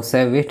 Now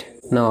save it.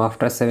 Now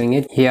after saving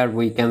it, here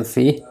we can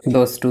see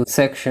those two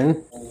sections.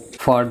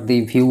 For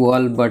the view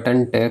all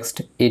button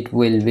text it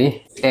will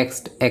be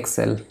text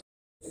XL.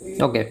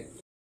 Okay,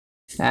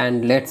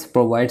 and let's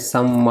provide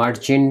some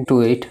margin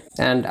to it,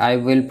 and I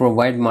will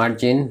provide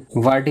margin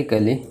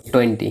vertically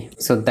 20,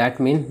 so that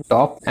means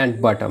top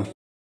and bottom.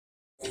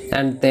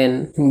 And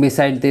then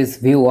beside this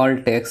view all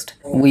text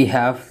we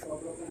have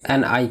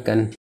an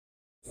icon,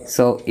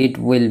 so it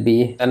will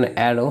be an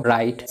arrow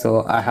right.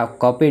 So I have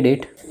copied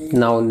it.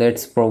 Now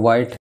let's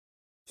provide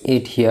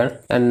it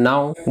here, and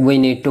now we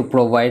need to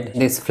provide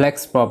this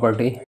flex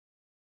property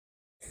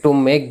to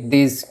make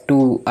these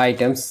two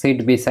items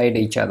sit beside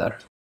each other.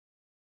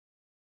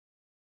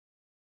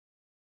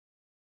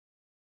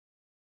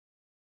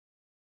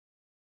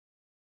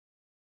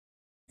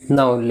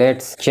 Now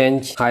let's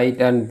change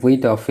height and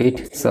width of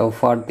it. So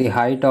for the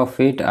height of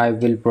it I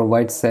will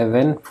provide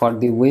 7, for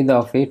the width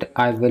of it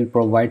I will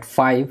provide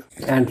 5,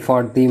 and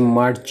for the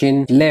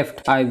margin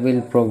left I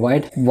will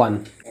provide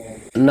 1.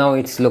 Now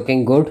it's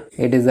looking good,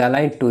 it is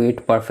aligned to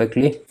it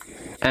perfectly.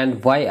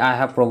 And why I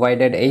have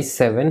provided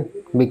H7?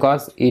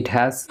 Because it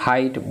has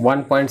height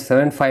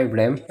 1.75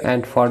 rem,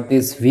 and for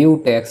this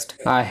view text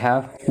I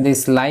have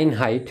this line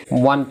height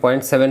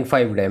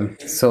 1.75 rem,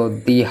 so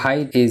the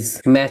height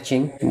is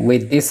matching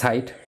with this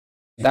height.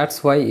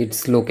 That's why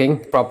it's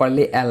looking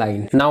properly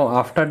aligned. Now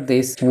after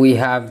this we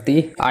have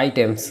the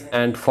items,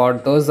 and for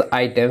those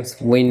items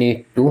we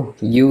need to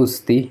use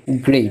the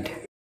grid.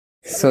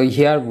 So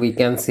here we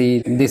can see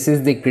this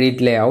is the grid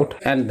layout,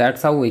 and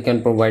that's how we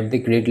can provide the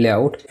grid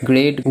layout.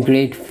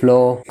 Grid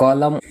flow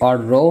column or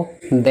row,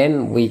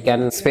 then we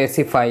can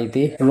specify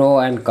the row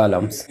and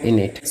columns in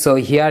it. So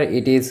here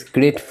it is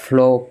grid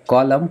flow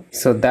column,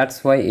 so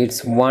that's why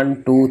it's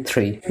 1 2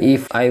 3.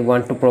 If I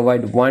want to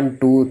provide 1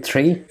 2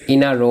 3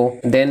 in a row,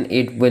 then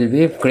it will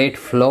be grid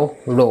flow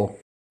row,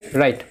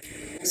 right?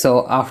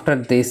 So after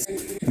this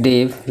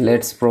div,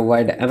 let's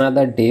provide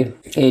another div.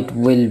 It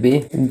will be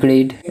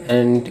grid,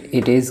 and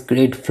it is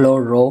grid flow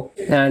row,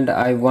 and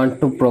I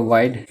want to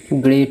provide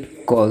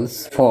grid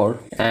calls 4,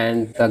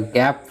 and the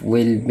gap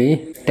will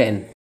be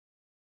 10.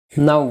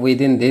 Now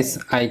within this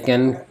I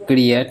can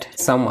create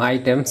some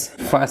items.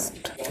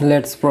 First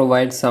let's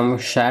provide some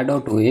shadow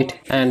to it,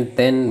 and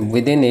then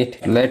within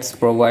it let's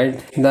provide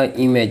the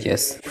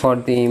images. For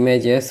the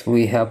images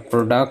we have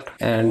product,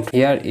 and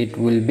here it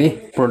will be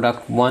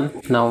product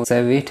 1. Now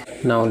save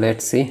it. Now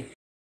let's see.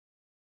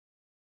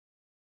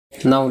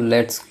 Now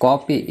let's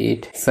copy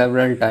it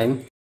several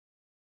times.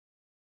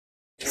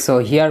 So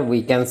here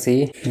we can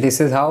see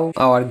this is how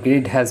our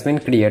grid has been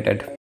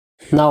created.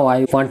 Now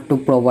I want to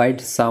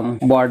provide some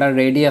border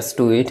radius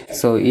to it,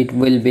 so it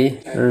will be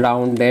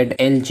rounded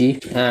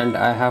LG, and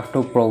I have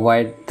to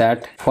provide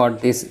that for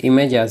this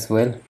image as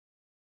well.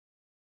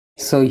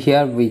 So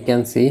here we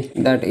can see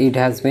that it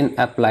has been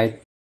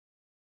applied.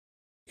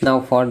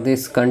 Now for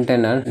this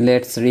container,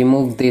 let's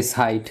remove this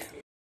height.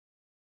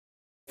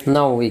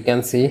 Now we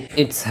can see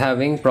it's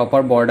having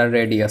proper border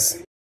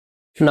radius.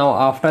 Now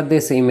after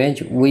this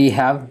image, we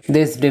have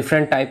this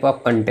different type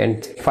of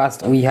content.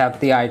 First we have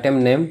the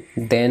item name,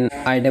 then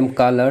item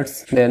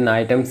colors, then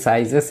item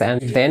sizes,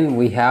 and then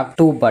we have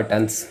two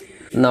buttons.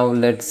 Now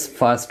let's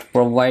first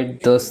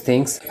provide those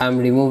things. I'm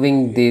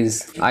removing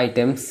these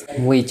items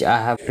which I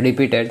have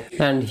repeated,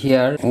 and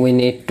here we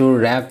need to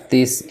wrap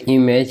this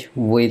image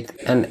with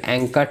an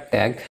anchor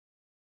tag,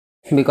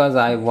 because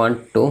I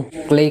want to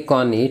click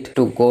on it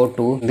to go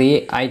to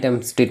the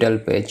items detail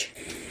page.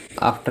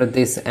 After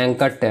this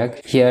anchor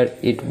tag, here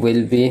it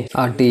will be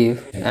a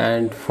div,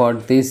 and for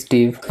this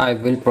div I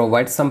will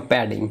provide some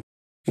padding.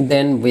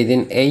 Then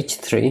within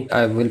h3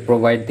 I will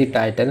provide the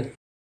title.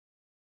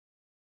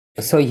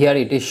 So here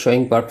it is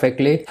showing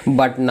perfectly,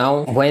 but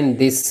now when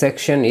this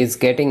section is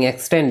getting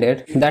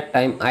extended, that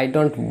time I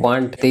don't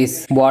want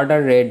this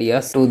border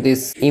radius to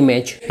this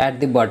image at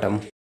the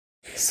bottom.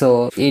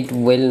 So it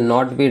will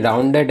not be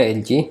rounded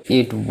LG,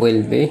 it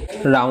will be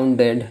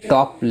rounded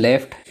top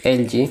left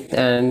LG,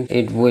 and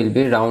it will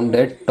be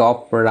rounded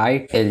top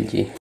right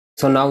LG.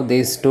 So now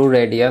these two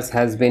radius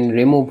has been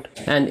removed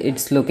and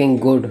it's looking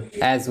good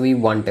as we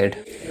wanted.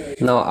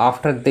 Now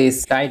after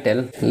this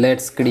title,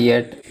 let's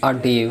create a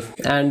div,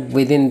 and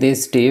within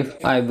this div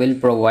I will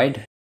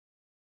provide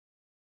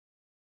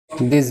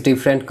these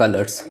different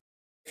colors.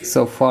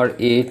 So for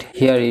it,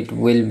 here it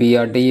will be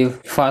a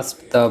div.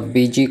 First the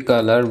BG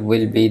color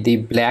will be the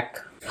black.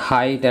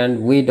 Height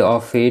and width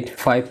of it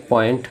 5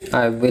 point.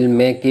 I will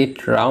make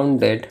it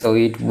rounded, so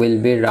it will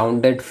be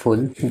rounded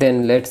full.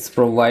 Then let's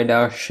provide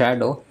a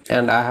shadow,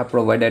 and I have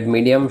provided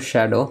medium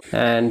shadow,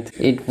 and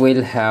it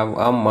will have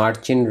a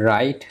margin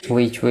right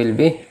which will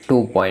be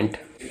 2 point.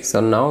 So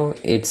now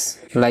it's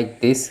like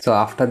this. So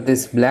after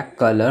this black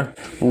color,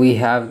 we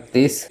have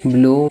this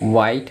blue,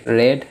 white,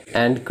 red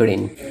and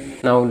green.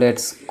 Now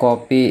let's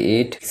copy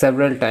it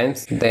several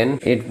times. Then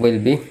it will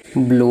be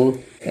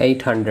blue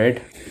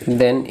 800,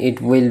 then it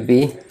will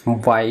be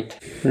white,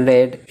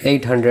 red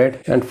 800,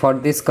 and for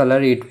this color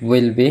it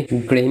will be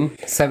green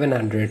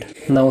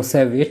 700. Now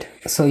save it.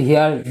 So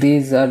here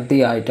these are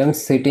the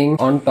items sitting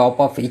on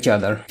top of each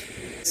other,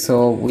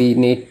 so we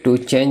need to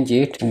change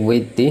it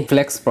with the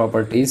flex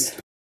properties.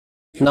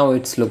 Now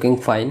it's looking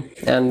fine,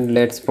 and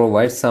let's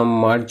provide some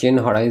margin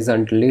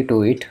horizontally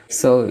to it.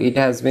 So it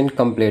has been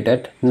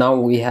completed. Now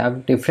we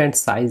have different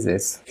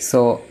sizes.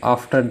 So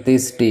after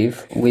this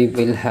div we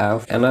will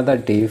have another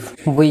div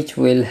which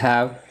will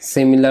have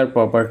similar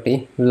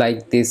property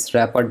like this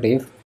wrapper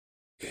div,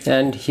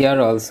 and here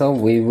also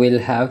we will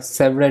have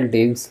several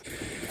divs.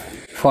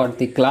 For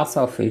the class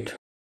of it,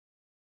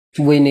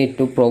 we need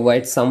to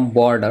provide some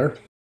border.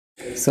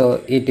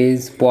 So it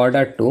is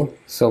border 2,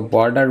 so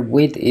border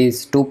width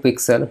is 2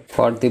 pixel.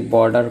 For the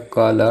border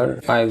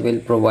color I will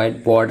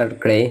provide border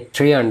gray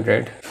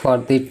 300. For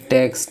the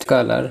text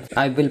color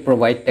I will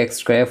provide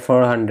text gray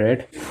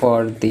 400.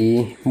 For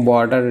the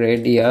border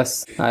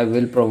radius I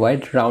will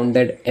provide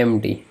rounded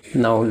MD.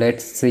 Now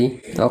let's see.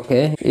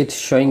 Okay, it's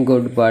showing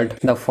good, but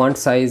the font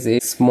size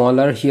is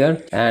smaller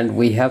here and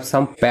we have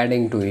some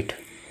padding to it.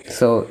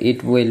 So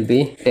it will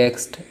be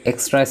text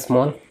extra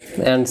small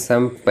and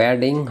some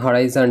padding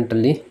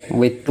horizontally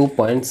with 2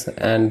 points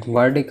and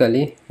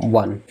vertically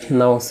 1.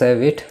 Now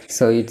save it.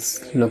 So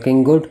it's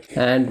looking good,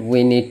 and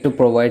we need to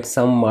provide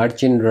some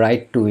margin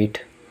right to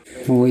it,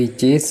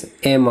 which is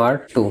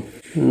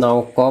MR2.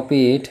 Now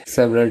copy it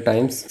several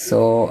times.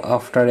 So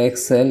after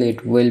XL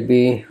it will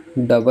be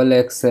double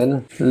XL,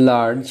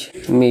 large,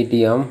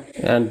 medium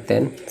and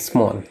then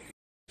small.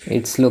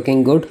 It's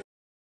looking good.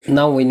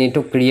 Now we need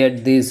to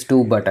create these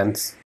two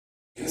buttons.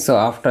 So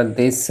after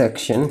this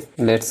section,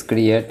 let's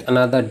create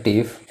another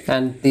div,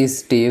 and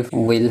this div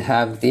will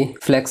have the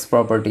flex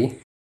property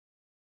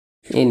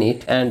in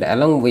it, and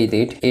along with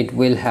it, it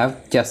will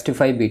have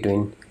justify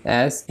between.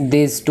 As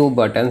these two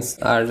buttons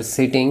are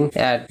sitting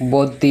at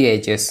both the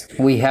edges,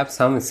 we have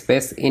some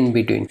space in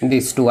between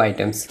these two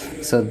items,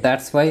 so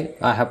that's why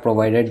I have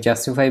provided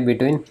justify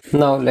between.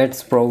 Now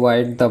let's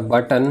provide the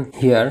button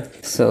here.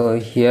 So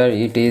here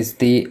it is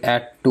the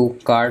add to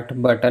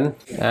cart button,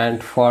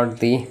 and for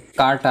the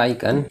cart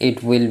icon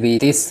it will be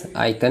this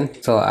icon.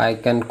 So I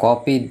can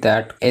copy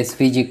that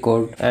SVG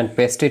code and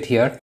paste it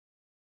here,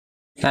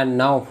 and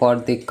now for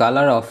the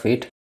color of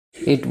it,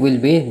 it will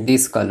be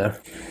this color.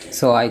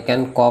 So I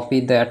can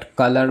copy that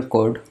color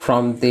code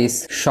from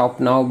this shop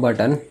now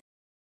button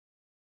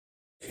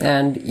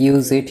and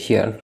use it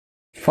here.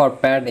 For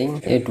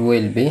padding it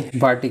will be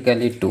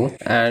vertically 2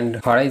 and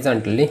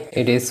horizontally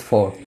it is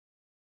 4.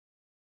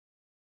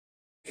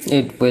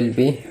 It will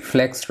be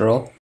flex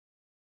row.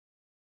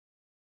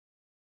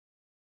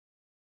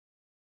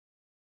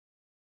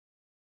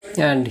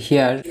 And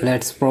here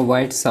let's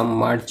provide some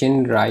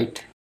margin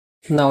right.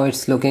 Now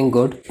it's looking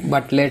good,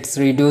 but let's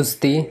reduce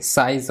the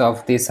size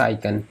of this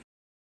icon.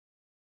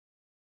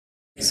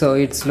 So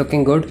it's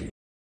looking good.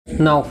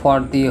 Now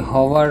for the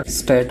hover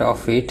state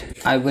of it,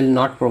 I will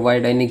not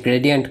provide any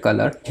gradient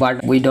color,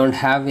 but we don't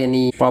have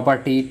any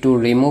property to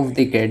remove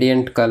the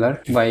gradient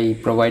color by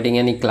providing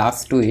any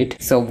class to it.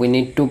 So we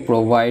need to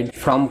provide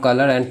from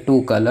color and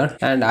to color,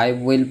 and I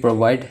will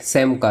provide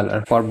same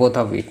color for both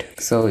of it.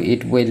 So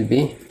it will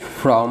be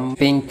from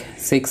pink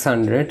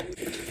 600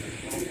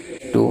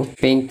 to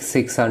pink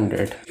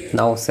 600.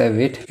 Now save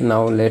it.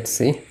 Now let's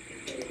see.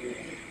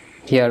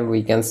 Here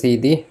we can see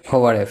the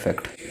hover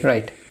effect,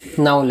 right?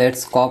 Now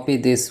let's copy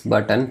this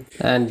button,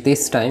 and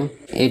this time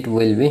it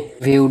will be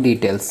view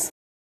details,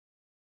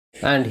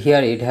 and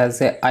here it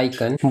has a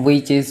icon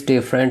which is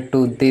different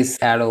to this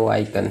arrow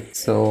icon.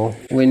 So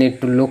we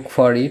need to look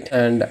for it,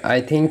 and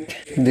I think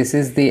this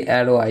is the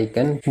arrow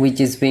icon which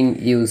is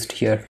being used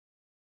here.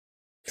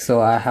 So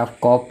I have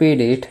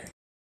copied it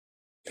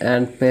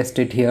and paste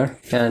it here,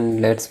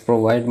 and let's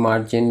provide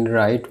margin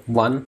right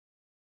 1.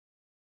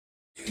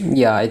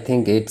 Yeah, I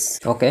think it's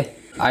okay.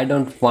 I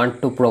don't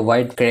want to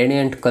provide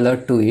gradient color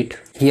to it.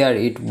 Here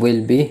it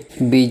will be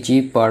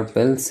BG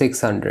purple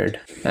 600,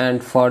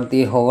 and for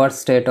the hover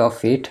state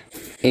of it,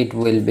 it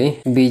will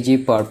be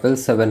BG purple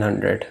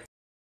 700,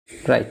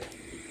 right?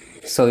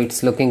 So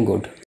it's looking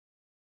good.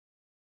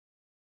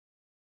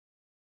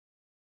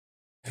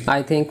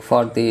 I think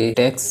for the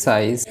text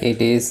size,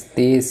 it is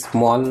the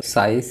small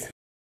size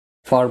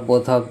for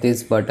both of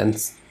these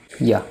buttons.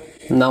 Yeah,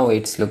 now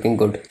it's looking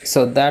good.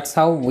 So that's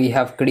how we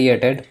have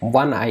created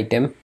one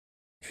item.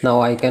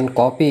 Now I can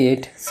copy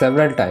it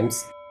several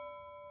times.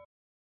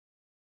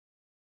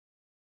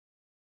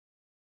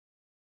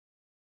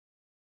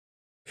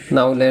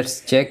 Now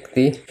let's check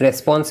the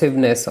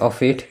responsiveness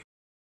of it,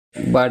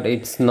 but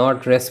it's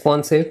not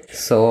responsive,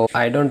 so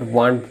I don't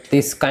want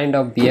this kind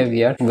of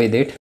behavior with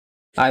it.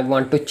 I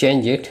want to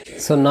change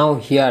it. So now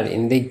here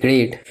in the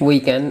grid, we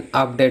can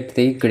update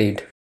the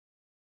grid.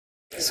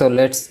 So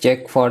let's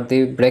check for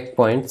the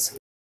breakpoints.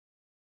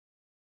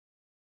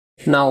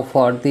 Now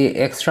for the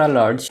extra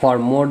large, for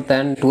more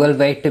than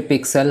 1280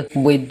 pixel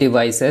with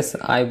devices,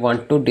 I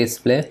want to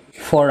display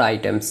 4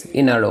 items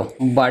in a row,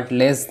 but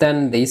less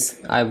than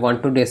this, I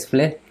want to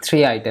display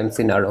 3 items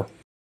in a row.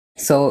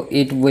 So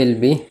it will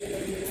be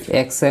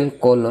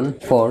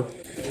XL:4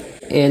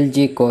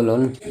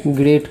 LG: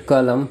 grid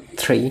column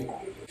 3.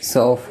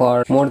 So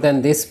for more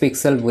than this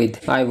pixel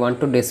width, I want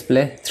to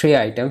display 3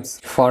 items.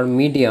 For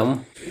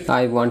medium,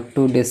 I want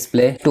to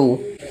display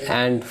 2,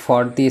 and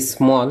for the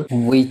small,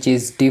 which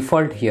is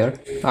default here,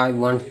 I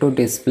want to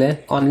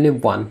display only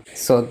 1.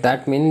 So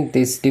that means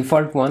this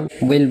default one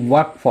will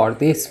work for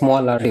the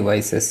smaller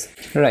devices,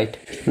 right?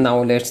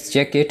 Now let's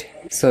check it.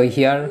 So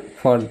here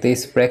for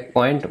this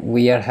breakpoint,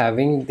 we are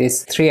having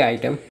this 3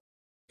 item,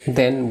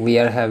 then we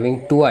are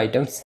having 2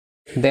 items,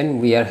 then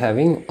we are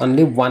having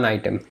only 1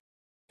 item.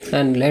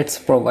 And let's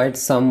provide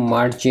some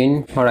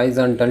margin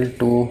horizontal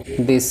to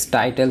this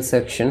title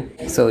section,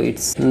 so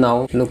it's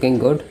now looking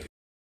good.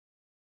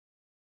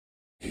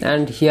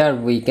 And here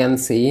we can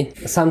see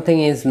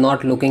something is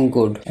not looking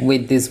good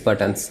with these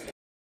buttons.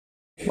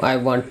 I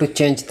want to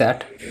change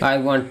that. I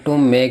want to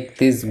make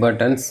these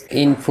buttons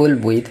in full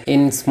width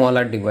in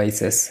smaller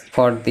devices.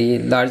 For the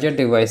larger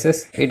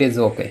devices, it is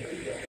okay.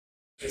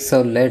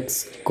 So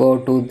let's go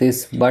to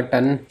this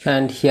button,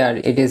 and here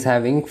it is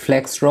having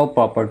flex row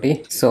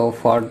property. So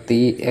for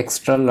the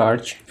extra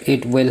large,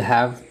 it will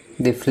have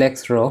the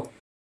flex row,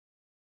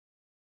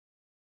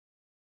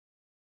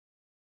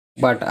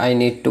 but I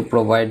need to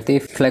provide the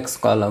flex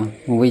column,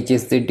 which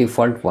is the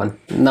default one.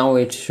 Now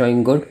it's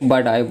showing good,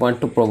 but I want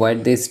to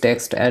provide this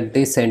text at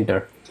the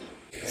center.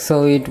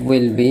 So it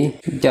will be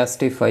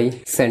justify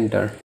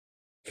center,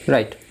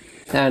 right?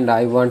 And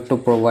I want to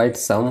provide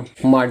some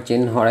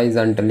margin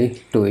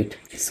horizontally to it,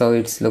 so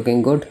it's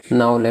looking good.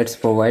 Now let's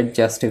provide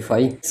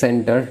justify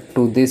center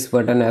to this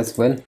button as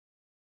well.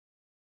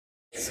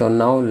 So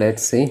now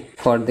let's see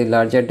for the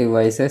larger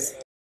devices.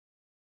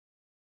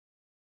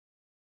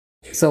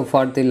 So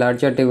for the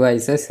larger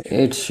devices,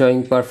 it's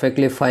showing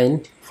perfectly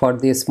fine. For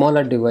the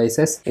smaller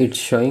devices, it's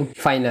showing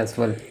fine as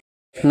well.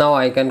 Now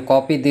I can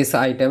copy this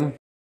item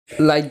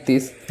like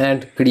this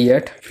and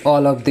create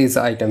all of these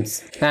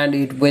items, and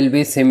it will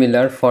be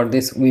similar for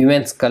this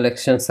women's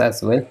collections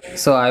as well.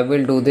 So I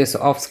will do this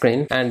off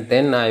screen, and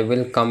then I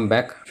will come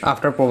back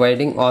after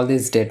providing all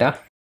this data.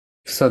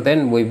 So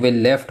then we will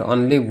left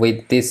only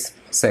with this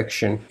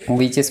section,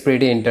 which is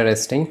pretty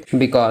interesting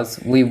because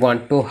we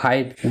want to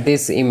hide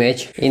this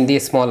image in the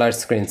smaller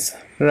screens,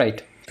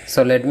 right?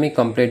 So let me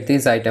complete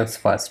these items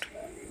first.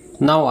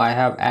 Now I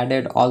have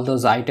added all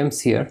those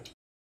items here.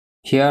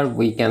 Here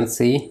we can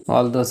see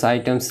all those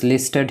items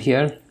listed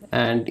here,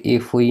 and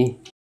if we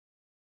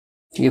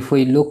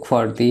look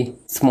for the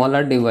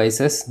smaller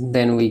devices,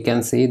 then we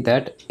can see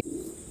that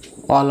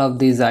all of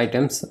these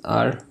items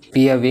are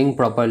behaving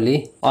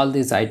properly. All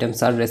these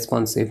items are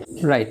responsive,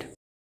 right?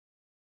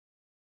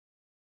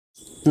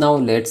 Now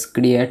let's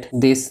create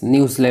this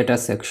newsletter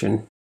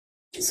section.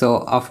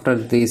 So after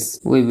this,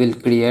 we will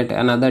create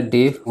another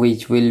div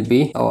which will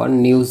be our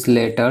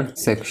newsletter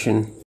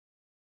section.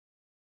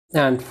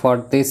 And for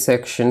this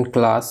section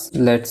class,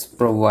 let's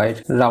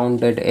provide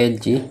rounded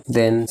edge,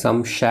 then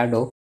some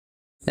shadow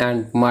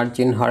and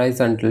margin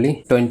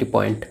horizontally 20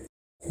 point.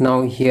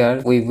 Now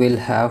here we will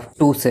have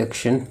two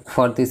sections.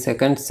 For the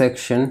second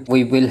section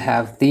we will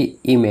have the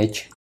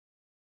image.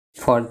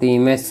 For the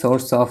image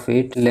source of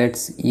it,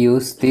 let's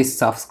use this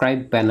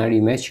subscribe banner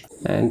image,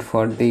 and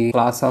for the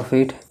class of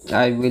it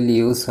I will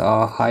use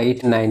a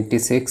height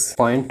 96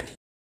 point.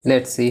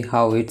 Let's see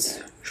how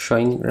it's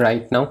showing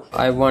right now.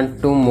 I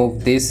want to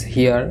move this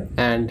here,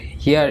 and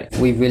here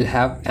we will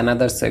have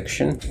another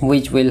section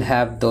which will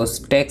have those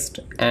text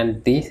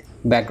and the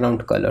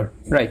background color,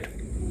 right?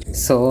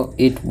 So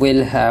it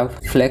will have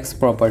flex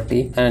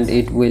property and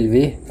it will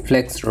be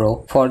flex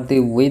row. For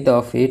the width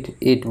of it,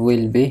 it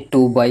will be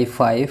 2 by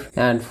 5,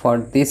 and for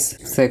this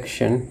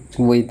section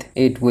width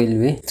it will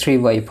be 3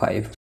 by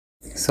 5.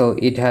 So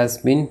it has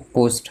been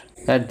pushed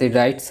at the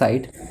right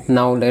side.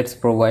 Now let's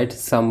provide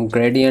some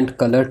gradient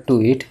color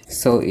to it.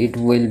 So it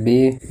will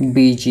be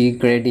BG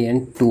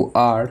gradient to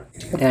R,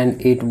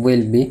 and it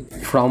will be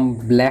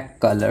from black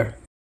color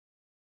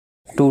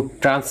to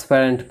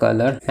transparent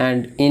color,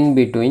 and in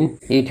between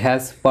it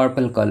has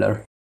purple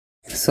color.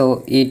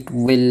 So it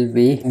will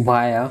be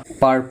via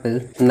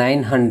purple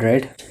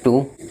 900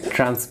 to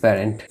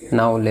transparent.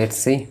 Now let's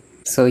see.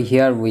 So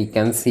here we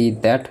can see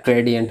that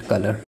gradient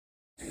color.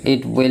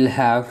 It will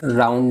have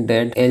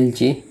rounded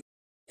LG.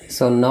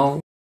 So now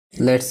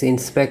let's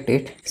inspect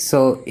it.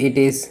 So it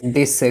is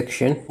this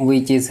section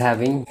which is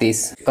having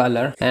this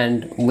color,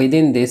 and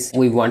within this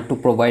we want to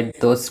provide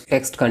those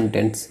text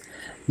contents.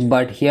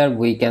 But here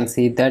we can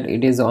see that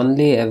it is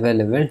only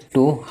available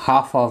to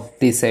half of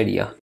this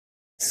area.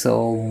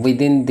 So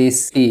within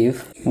this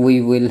div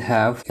we will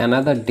have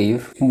another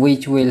div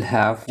which will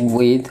have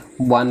width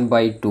 1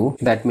 by 2,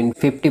 that means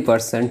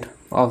 50%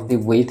 of the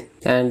width,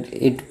 and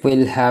it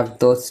will have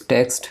those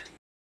text.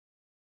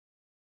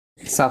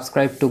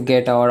 Subscribe to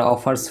get our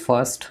offers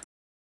first.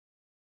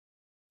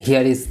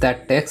 Here is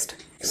that text.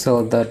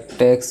 So the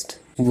text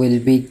will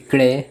be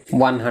gray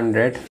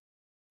 100,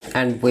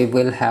 and we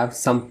will have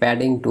some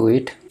padding to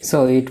it,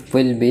 so it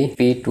will be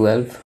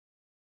P12.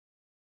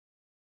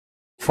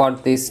 For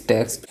this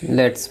text,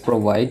 let's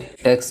provide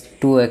text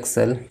to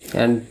Excel,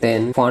 and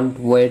then font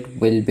weight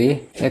will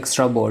be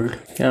extra bold,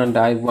 and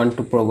I want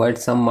to provide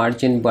some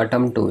margin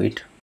bottom to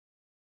it.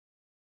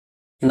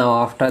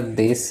 Now after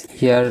this,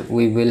 here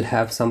we will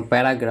have some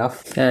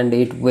paragraph, and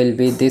it will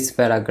be this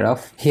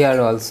paragraph. Here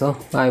also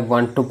I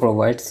want to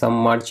provide some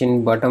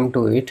margin bottom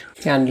to it,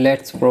 and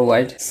let's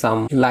provide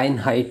some line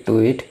height to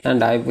it,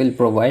 and I will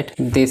provide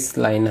this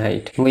line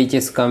height which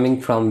is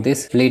coming from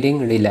this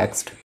leading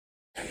relaxed.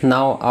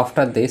 Now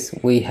after this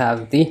we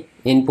have the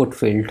input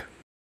field.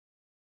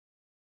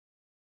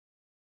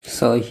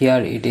 So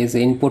here it is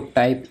input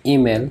type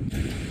email.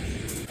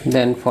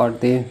 Then for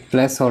the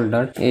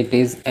placeholder it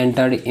is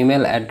enter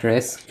email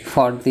address.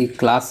 For the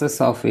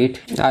classes of it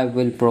I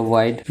will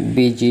provide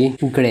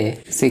BG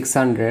gray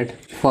 600.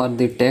 For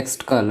the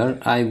text color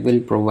I will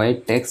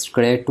provide text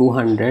gray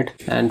 200,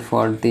 and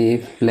for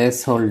the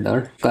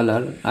placeholder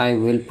color I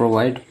will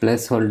provide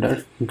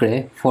placeholder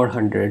gray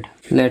 400.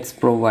 Let's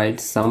provide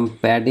some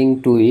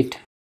padding to it.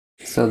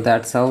 So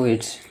that's how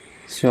it's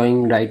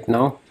showing right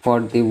now. For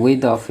the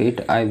width of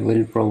it I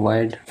will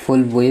provide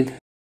full width,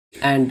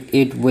 and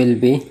it will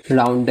be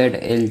rounded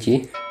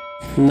LG.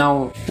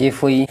 Now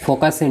if we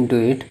focus into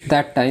it,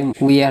 that time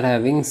we are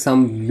having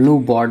some blue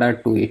border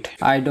to it.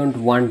 I don't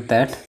want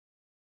that,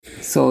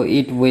 so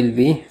it will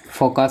be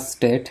focus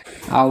state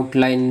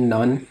outline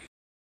none.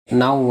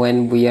 Now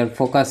when we are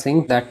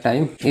focusing, that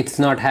time it's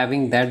not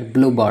having that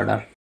blue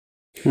border.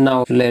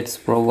 Now let's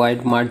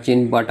provide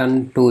margin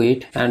button to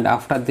it, and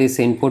after this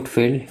input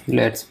field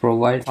let's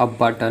provide a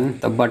button.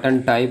 The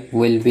button type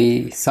will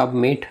be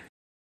submit.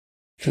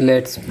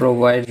 Let's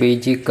provide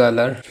BG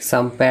color,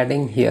 some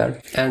padding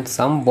here, and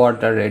some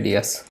border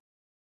radius.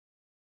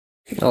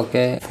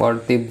 Okay, for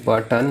the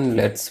button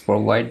let's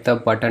provide the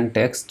button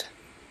text.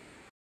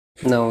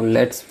 Now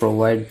let's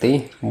provide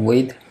the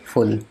width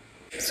full.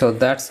 So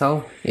that's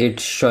how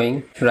it's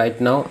showing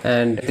right now,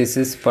 and this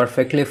is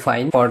perfectly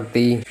fine for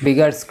the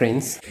bigger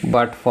screens,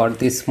 but for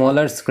the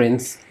smaller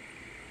screens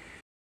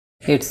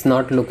it's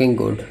not looking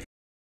good.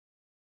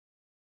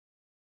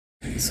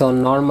 So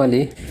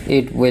normally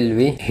it will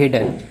be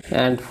hidden,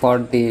 and for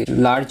the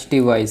large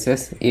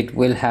devices it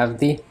will have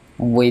the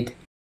width,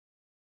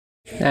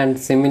 and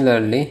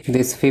similarly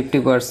this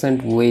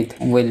 50% width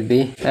will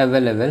be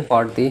available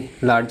for the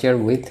larger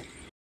width,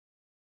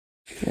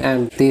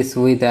 and this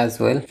width as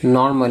well.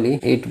 Normally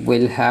it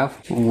will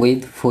have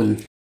width full.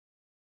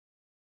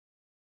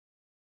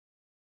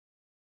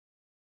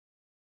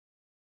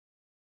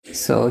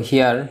 So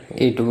here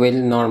it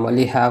will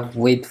normally have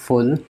width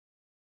full.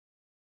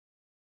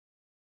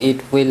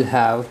 It will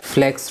have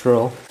flex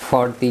row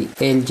for the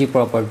LG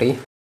property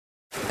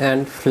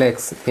and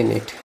flex in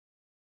it.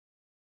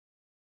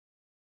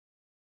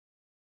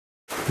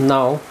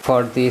 Now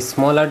for the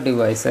smaller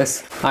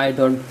devices I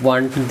don't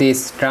want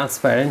this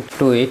transparent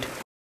to it,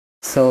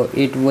 so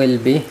it will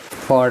be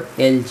for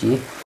LG.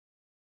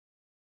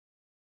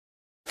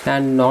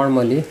 and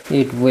normally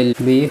it will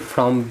be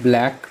from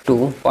black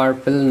to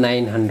purple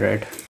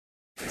 900.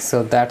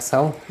 So that's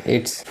how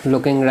it's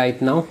looking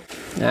right now,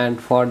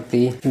 and for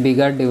the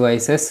bigger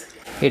devices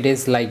it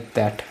is like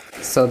that.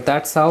 So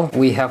that's how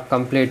we have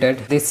completed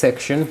this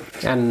section,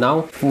 and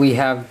now we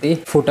have the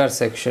footer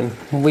section,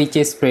 which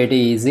is pretty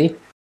easy.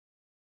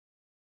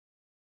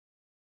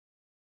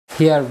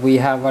 Here we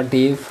have a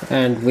div,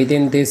 and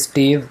within this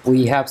div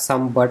we have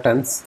some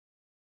buttons.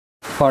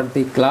 For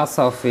the class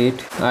of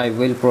it, I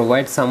will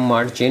provide some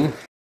margin,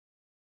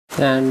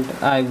 and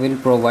I will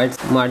provide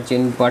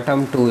margin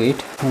bottom to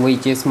it,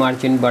 which is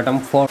margin bottom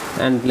 4,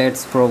 and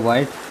let's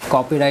provide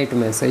copyright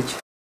message.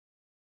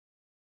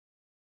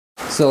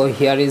 So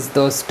here is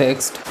those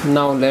text.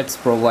 Now let's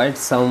provide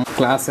some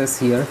classes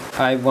here.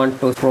 I want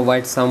to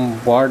provide some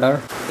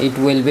border. It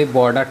will be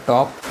border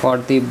top. For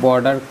the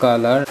border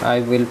color,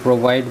 I will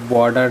provide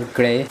border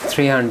gray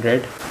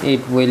 300.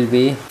 It will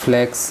be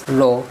flex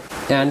row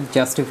and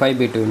justify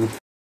between.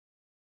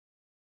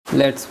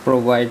 Let's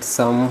provide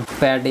some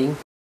padding.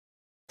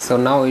 So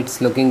now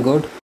it's looking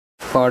good.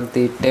 For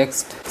the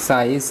text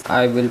size,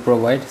 I will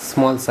provide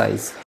small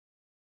size.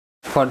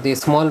 For the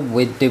small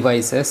width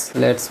devices,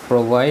 let's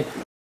provide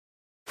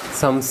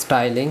some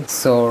styling.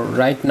 So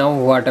right now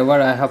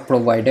whatever I have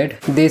provided,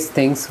 these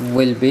things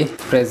will be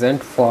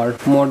present for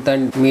more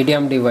than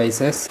medium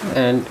devices,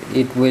 and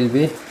it will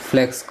be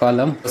flex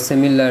column.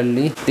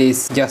 Similarly,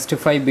 this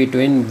justify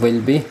between will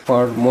be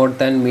for more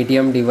than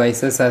medium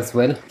devices as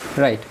well,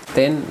 right?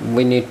 Then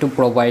we need to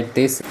provide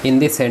this in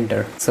the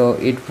center, so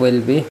it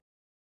will be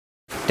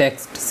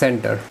text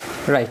center,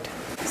 right?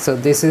 So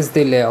this is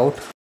the layout,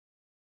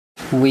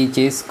 which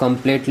is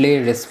completely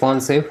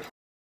responsive.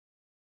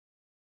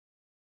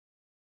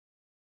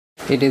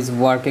 It is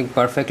working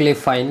perfectly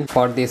fine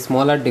for the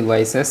smaller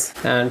devices,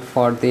 and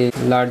for the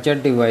larger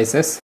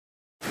devices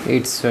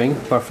it's showing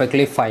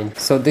perfectly fine.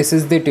 So this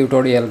is the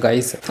tutorial,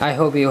 guys. I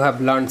hope you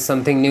have learned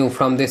something new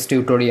from this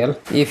tutorial.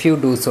 If you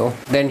do so,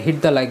 then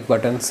hit the like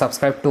button,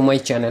 subscribe to my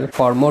channel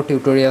for more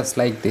tutorials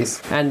like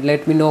this, and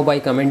let me know by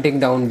commenting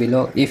down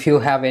below. If you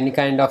have any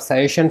kind of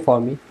suggestion for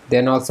me,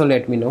 then also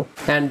let me know,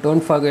 and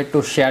don't forget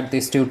to share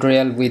this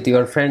tutorial with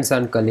your friends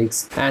and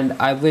colleagues, and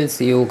I will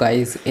see you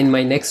guys in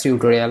my next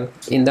tutorial.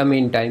 In the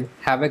meantime,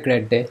 have a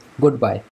great day. Goodbye.